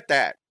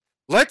that.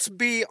 Let's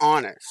be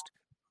honest.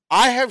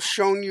 I have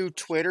shown you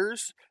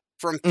Twitters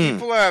from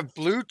people who have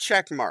blue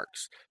check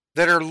marks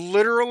that are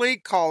literally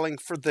calling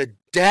for the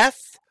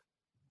death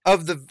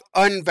of the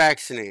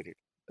unvaccinated.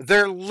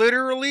 They're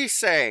literally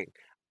saying,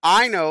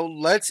 I know,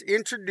 let's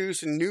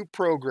introduce a new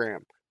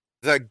program.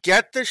 The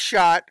get the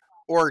shot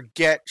or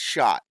get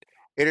shot.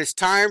 It is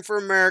time for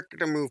America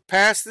to move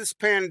past this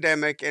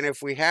pandemic, and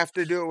if we have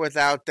to do it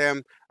without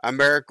them,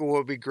 America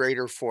will be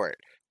greater for it.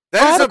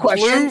 That is a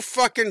blue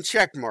fucking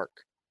check mark.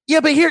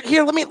 Yeah, but here,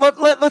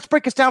 let's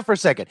break this down for a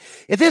second.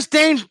 If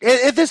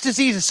this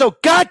disease is so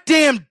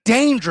goddamn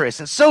dangerous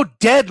and so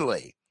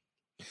deadly,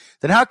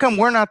 then how come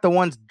we're not the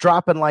ones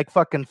dropping like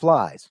fucking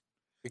flies?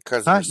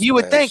 Because you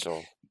would think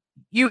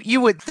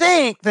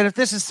that if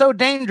this is so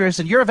dangerous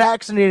and you're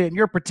vaccinated and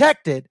you're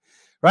protected,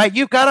 right?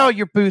 You've got all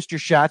your booster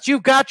shots,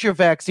 you've got your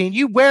vaccine,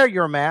 you wear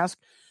your mask,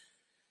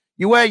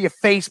 you wear your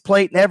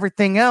faceplate and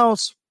everything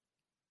else.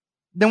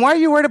 Then why are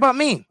you worried about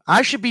me?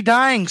 I should be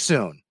dying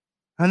soon.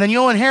 And then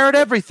you'll inherit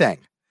everything.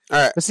 All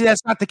right. But see,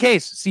 that's not the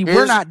case. See,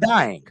 we're not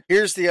dying.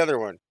 Here's the other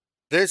one.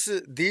 These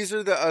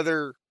are the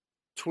other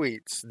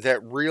tweets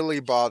that really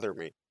bother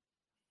me.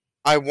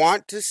 I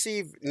want to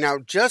see... Now,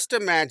 just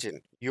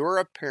imagine you're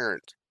a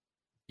parent.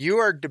 You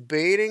are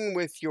debating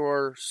with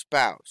your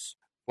spouse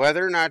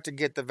whether or not to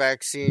get the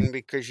vaccine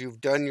because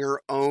you've done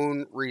your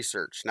own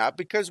research. Not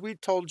because we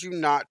told you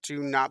not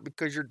to, not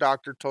because your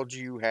doctor told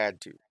you had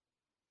to.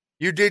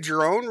 You did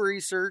your own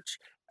research,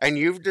 and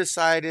you've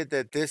decided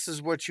that this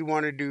is what you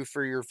want to do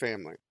for your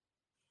family.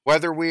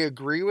 Whether we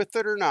agree with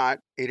it or not,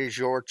 it is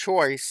your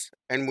choice,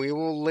 and we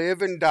will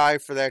live and die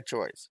for that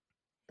choice,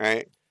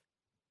 right?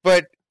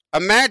 But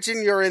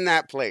imagine you're in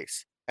that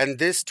place, and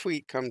this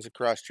tweet comes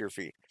across your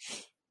feed.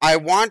 I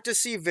want to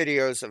see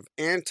videos of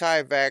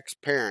anti-vax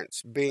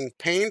parents being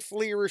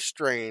painfully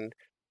restrained,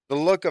 the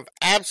look of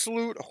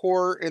absolute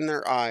horror in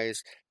their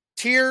eyes,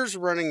 tears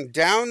running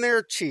down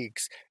their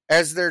cheeks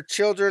as their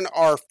children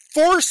are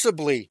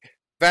forcibly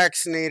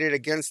vaccinated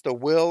against the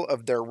will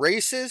of their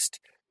racist,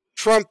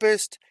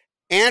 Trumpist,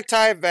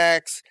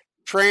 anti-vax,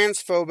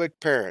 transphobic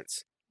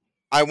parents.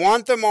 I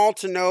want them all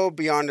to know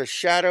beyond a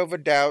shadow of a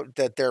doubt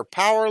that they're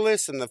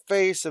powerless in the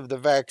face of the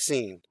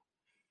vaccine.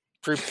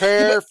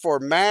 Prepare for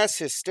mass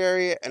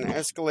hysteria and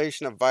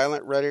escalation of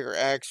violent rhetoric or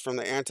acts from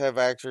the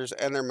anti-vaxxers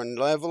and their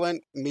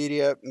malevolent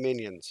media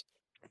minions.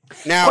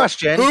 Now,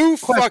 who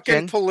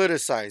fucking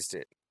politicized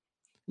it?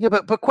 Yeah,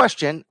 but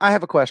question. I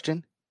have a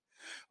question.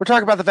 We're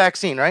talking about the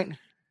vaccine, right?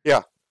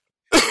 Yeah.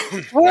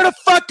 Where the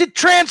fuck did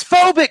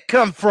transphobic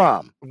come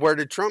from? Where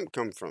did Trump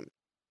come from?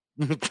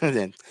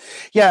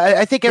 Yeah,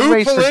 I think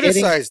everybody's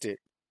politicized it.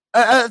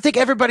 I think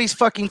everybody's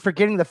fucking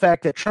forgetting the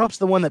fact that Trump's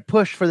the one that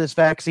pushed for this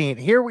vaccine.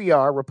 Here we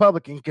are,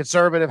 Republican,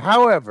 conservative,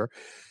 however,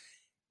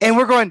 and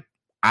we're going,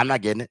 I'm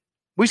not getting it.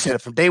 We said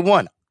it from day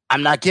one.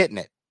 I'm not getting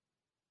it.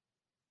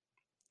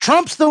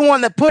 Trump's the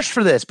one that pushed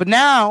for this, but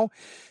now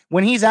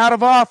when he's out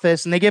of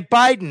office and they get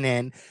Biden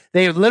in,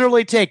 they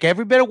literally take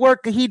every bit of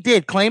work that he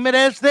did, claim it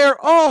as their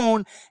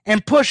own,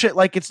 and push it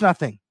like it's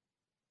nothing.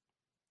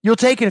 You'll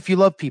take it if you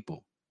love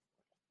people.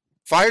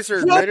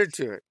 Pfizer admitted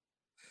to it.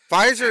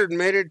 Pfizer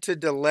admitted to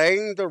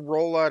delaying the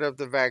rollout of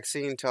the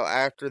vaccine until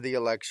after the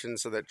election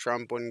so that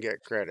Trump wouldn't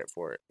get credit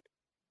for it.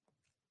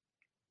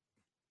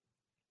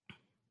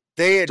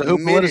 They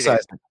admitted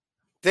it.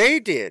 They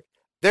did.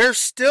 They're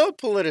still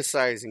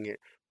politicizing it.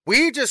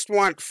 We just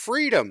want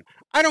freedom.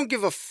 I don't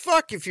give a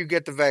fuck if you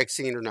get the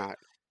vaccine or not.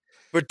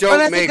 But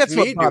don't make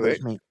me do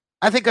it.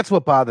 I think that's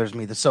what bothers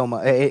me so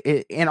much.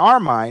 In our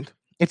mind,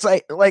 it's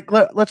like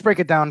let's break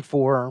it down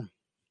for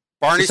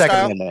Barney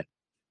style. Amendment.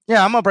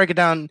 Yeah, I'm gonna break it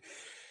down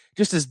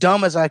just as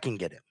dumb as I can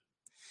get it.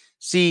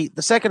 See,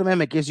 the Second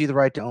Amendment gives you the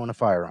right to own a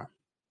firearm,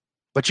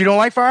 but you don't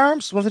like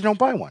firearms? Well, then don't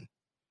buy one.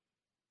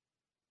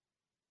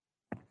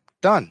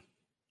 Done.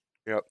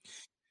 Yep.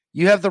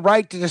 You have the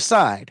right to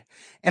decide,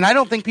 and I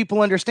don't think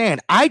people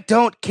understand. I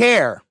don't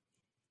care.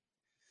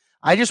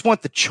 I just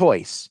want the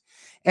choice.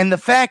 And the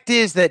fact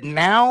is that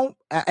now,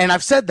 and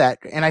I've said that,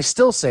 and I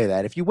still say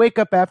that, if you wake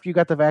up after you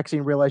got the vaccine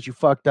and realize you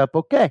fucked up,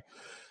 okay,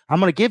 I'm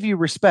going to give you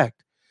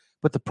respect.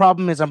 But the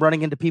problem is I'm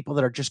running into people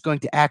that are just going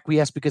to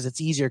acquiesce because it's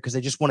easier, because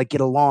they just want to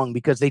get along,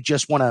 because they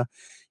just want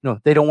to,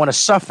 they don't want to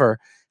suffer.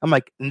 I'm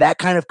like, that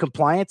kind of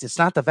compliance, it's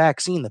not the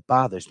vaccine that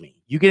bothers me.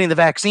 You getting the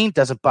vaccine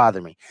doesn't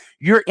bother me.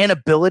 Your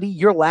inability,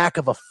 your lack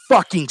of a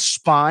fucking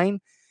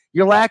spine,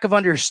 your lack of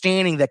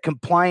understanding that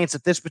compliance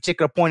at this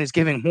particular point is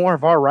giving more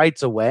of our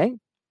rights away.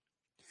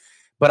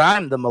 But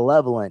I'm the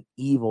malevolent,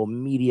 evil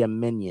media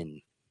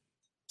minion.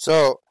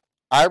 So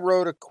I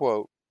wrote a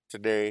quote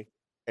today,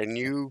 and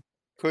you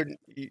couldn't,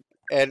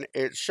 and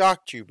it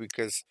shocked you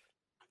because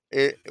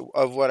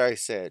of what I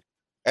said.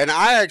 And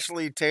I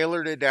actually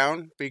tailored it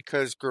down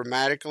because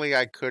grammatically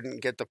I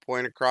couldn't get the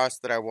point across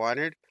that I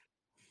wanted.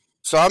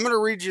 So I'm going to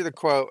read you the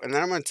quote, and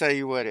then I'm going to tell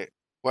you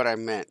what I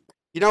meant.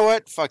 You know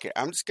what? Fuck it.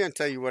 I'm just going to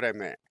tell you what I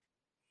meant.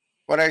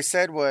 What I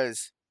said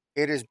was,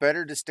 it is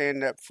better to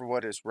stand up for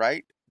what is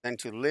right than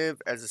to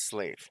live as a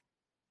slave.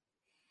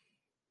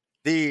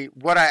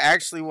 What I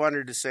actually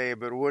wanted to say,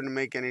 but it wouldn't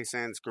make any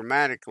sense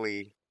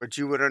grammatically, but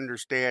you would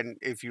understand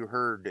if you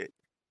heard it,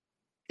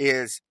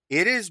 is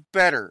it is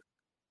better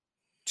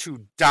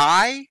to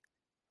die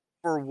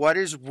for what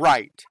is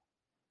right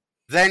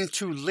than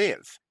to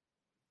live.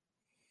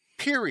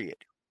 Period.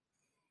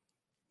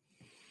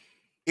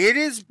 It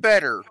is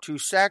better to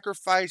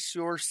sacrifice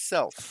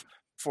yourself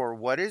for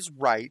what is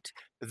right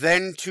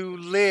than to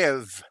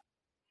live.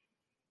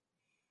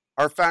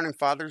 Our founding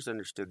fathers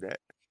understood that.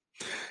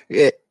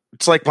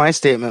 It's like my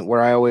statement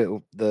where I always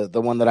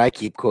the one that I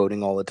keep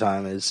quoting all the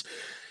time is,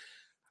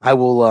 I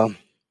will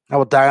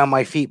die on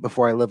my feet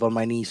before I live on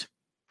my knees.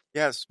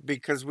 Yes,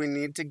 because we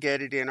need to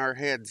get it in our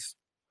heads.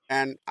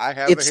 And I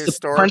have It's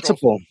the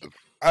principle.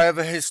 I have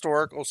a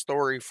historical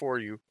story for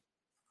you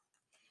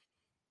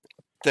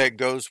that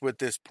goes with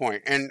this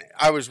point. And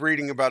I was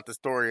reading about the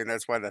story, and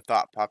that's why the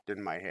thought popped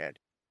in my head.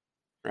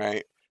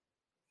 Right?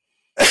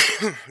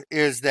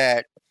 Is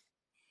that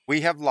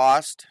we have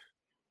lost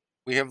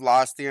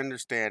the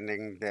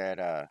understanding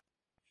that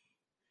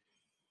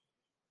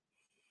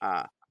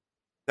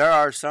there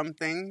are some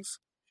things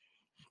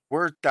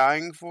worth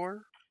dying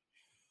for,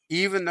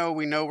 even though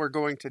we know we're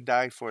going to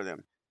die for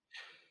them.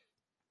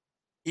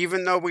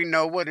 Even though we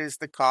know what is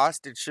the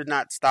cost, it should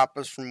not stop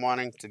us from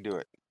wanting to do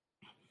it.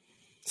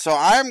 So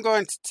I'm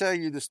going to tell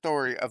you the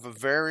story of a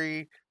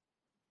very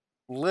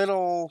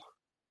little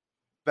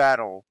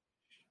battle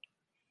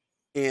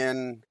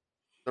in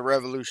the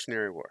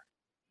Revolutionary War.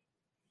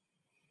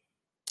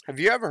 Have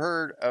you ever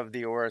heard of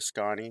the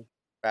Oriskany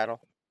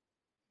battle?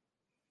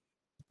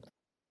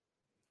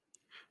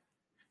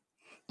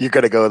 You're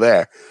gonna go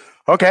there.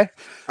 Okay.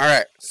 All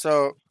right.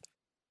 So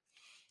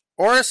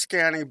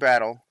Oriskany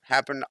battle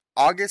happened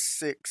August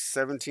 6,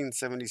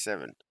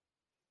 1777.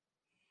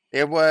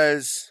 It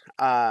was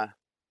a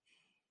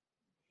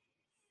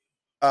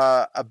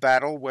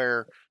battle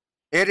where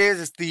it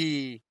is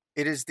the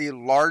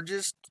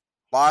largest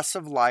loss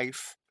of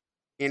life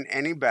in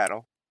any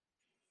battle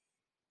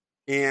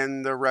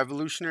in the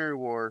Revolutionary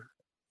War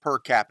per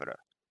capita.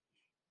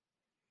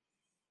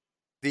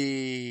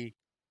 The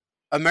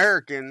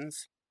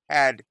Americans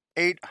had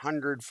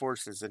 800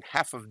 forces, and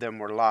half of them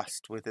were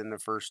lost within the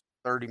first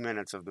 30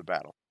 minutes of the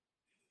battle.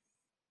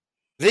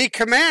 The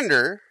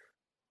commander,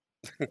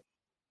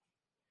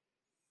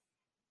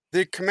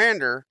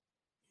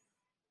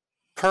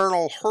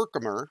 Colonel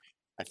Herkimer,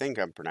 I think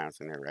I'm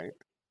pronouncing it right,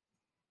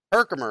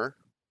 Herkimer,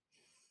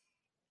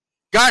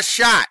 got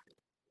shot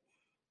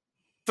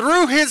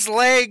through his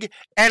leg,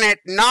 and it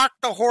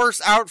knocked the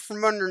horse out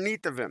from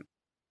underneath of him.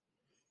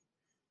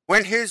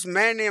 When his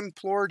men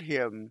implored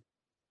him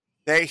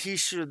that he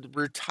should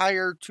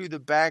retire to the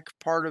back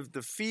part of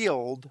the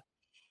field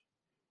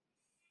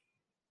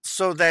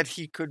so that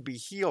he could be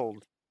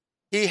healed,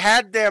 he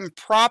had them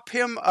prop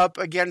him up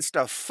against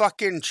a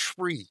fucking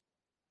tree.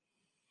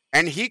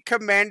 And he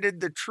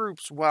commanded the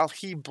troops while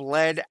he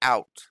bled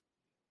out.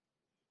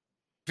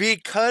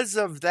 Because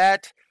of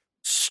that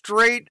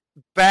straight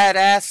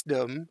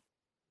badassdom,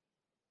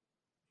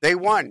 they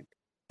won.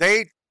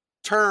 They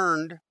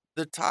turned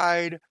the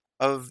tide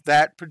of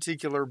that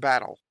particular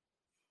battle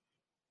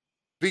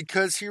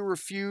because he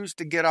refused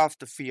to get off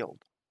the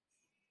field.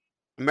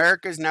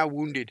 America is now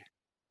wounded,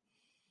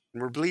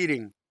 and we're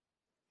bleeding.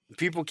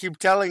 People keep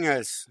telling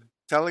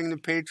the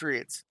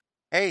Patriots,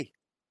 hey,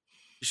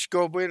 you should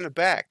go in the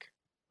back.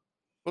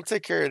 We'll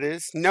take care of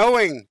this,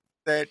 knowing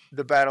that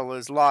the battle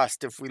is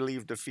lost if we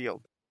leave the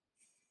field.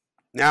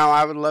 Now,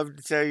 I would love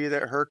to tell you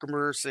that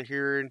Herkimer sat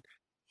here and,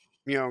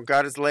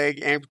 got his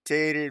leg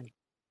amputated,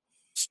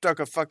 stuck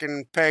a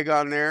fucking peg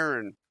on there,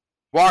 and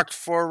walked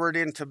forward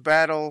into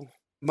battle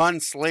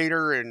months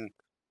later, and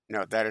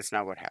no, that is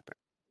not what happened.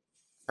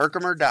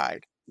 Herkimer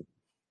died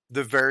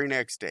the very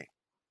next day.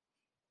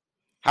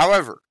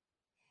 However,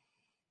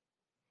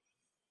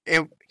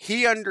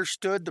 he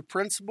understood the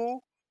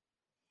principle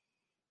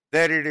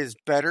that it is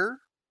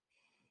better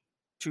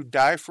to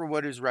die for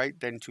what is right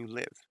than to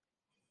live.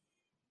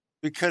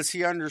 Because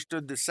he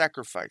understood the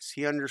sacrifice.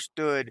 He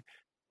understood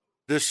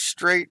the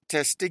straight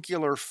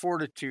testicular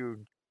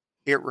fortitude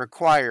it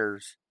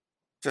requires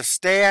to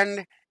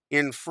stand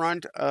in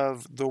front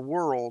of the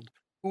world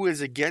who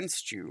is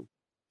against you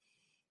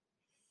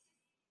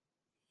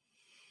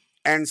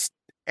and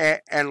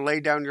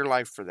lay down your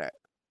life for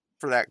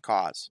that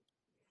cause.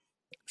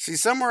 See,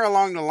 somewhere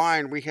along the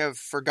line, we have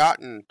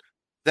forgotten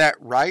that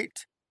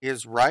right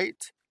is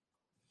right,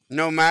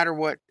 no matter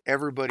what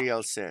everybody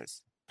else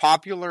says.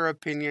 Popular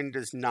opinion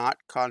does not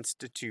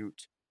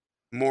constitute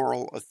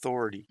moral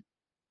authority.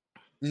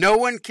 No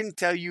one can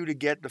tell you to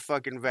get the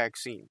fucking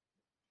vaccine.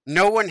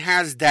 No one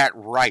has that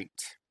right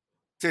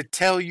to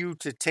tell you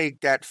to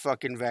take that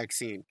fucking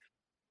vaccine.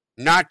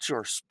 Not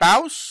your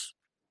spouse,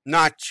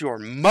 not your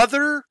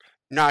mother,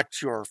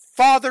 not your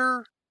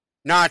father,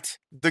 not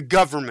the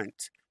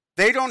government.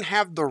 They don't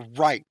have the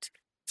right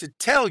to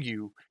tell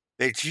you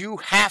that you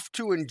have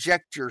to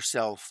inject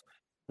yourself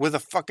with a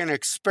fucking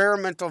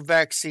experimental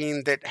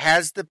vaccine that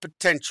has the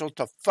potential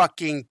to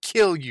fucking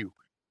kill you.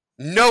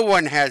 No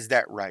one has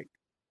that right.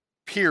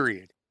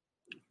 Period.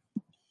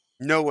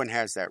 No one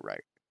has that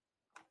right.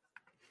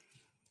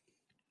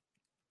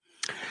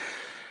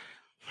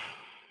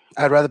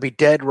 I'd rather be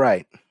dead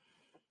right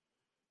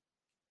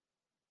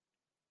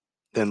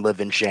than live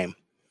in shame.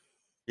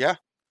 Yeah.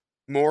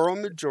 Moral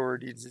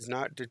majority does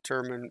not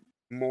determine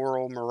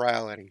moral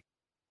morality.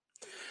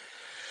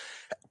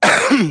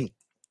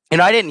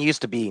 And I didn't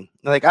used to be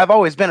like, I've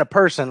always been a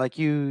person like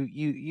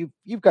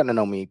you've gotten to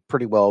know me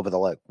pretty well over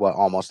the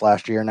almost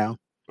last year now.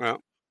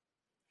 Well,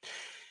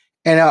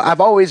 and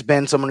I've always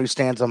been someone who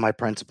stands on my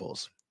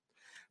principles,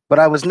 but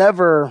I was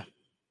never,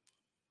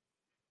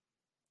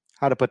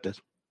 how to put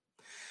this,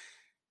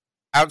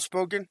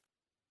 outspoken.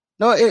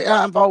 No,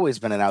 I've always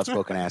been an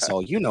outspoken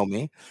asshole. You know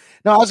me.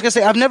 No, I was gonna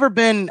say I've never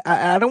been.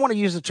 I don't want to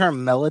use the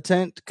term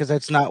militant because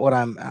that's not what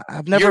I'm.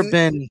 I've never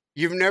been.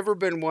 You've never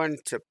been one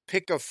to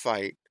pick a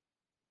fight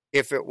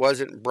if it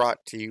wasn't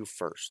brought to you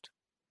first.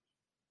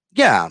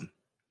 Yeah,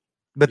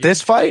 but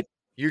this fight,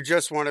 you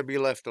just want to be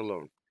left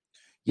alone.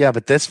 Yeah,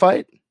 but this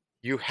fight,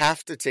 you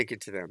have to take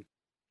it to them.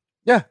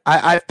 Yeah,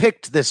 I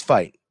picked this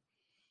fight.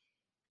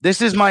 This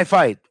is my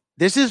fight.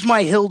 This is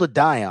my hill to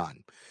die on.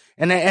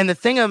 And the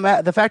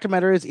fact of the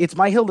matter is, it's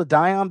my hill to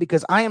die on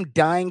because I am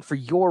dying for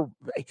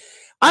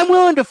I'm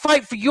willing to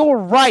fight for your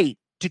right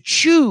to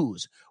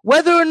choose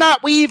whether or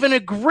not we even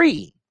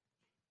agree.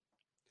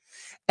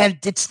 And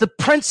it's the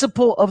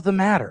principle of the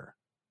matter.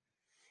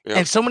 Yep.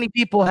 And so many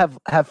people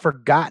have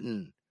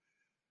forgotten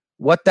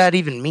what that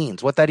even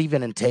means, what that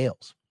even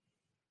entails.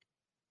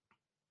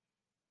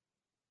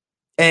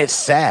 And it's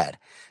sad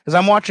because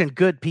I'm watching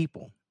good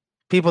people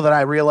that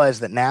I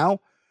realize that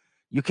now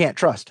you can't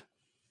trust.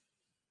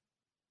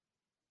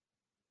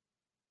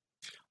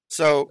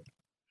 So,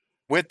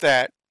 with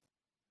that,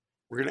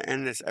 we're going to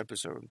end this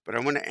episode, but I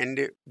want to end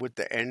it with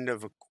the end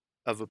of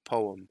a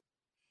poem.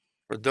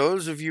 For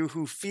those of you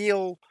who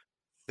feel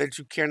that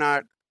you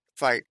cannot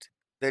fight,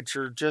 that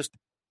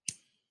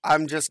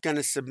I'm just going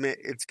to submit,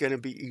 it's going to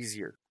be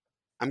easier.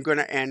 I'm going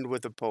to end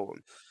with a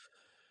poem.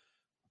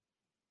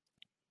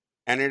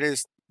 And it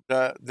is,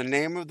 the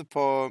name of the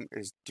poem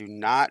is Do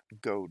Not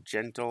Go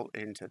Gentle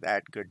Into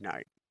That Good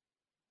Night.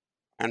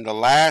 And the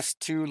last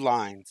two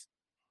lines,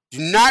 do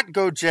not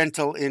go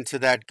gentle into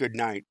that good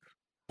night.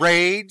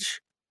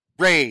 Rage,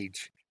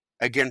 rage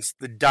against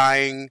the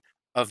dying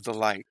of the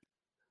light.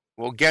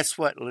 Well, guess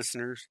what,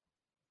 listeners?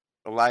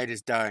 The light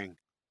is dying.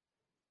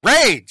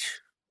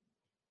 Rage!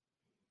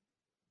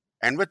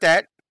 And with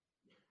that,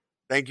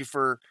 thank you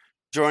for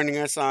joining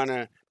us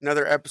on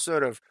another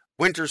episode of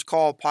Winter's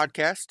Call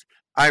Podcast.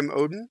 I'm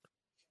Odin.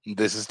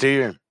 This is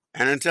Tyranny.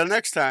 And until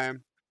next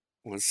time,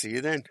 we'll see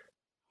you then.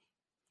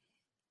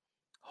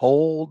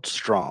 Hold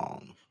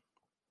strong.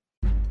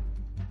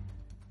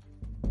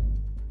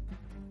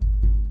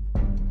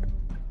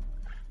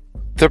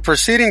 The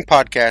preceding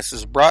podcast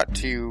is brought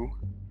to you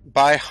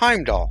by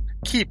Heimdall,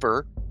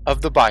 Keeper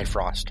of the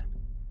Bifrost.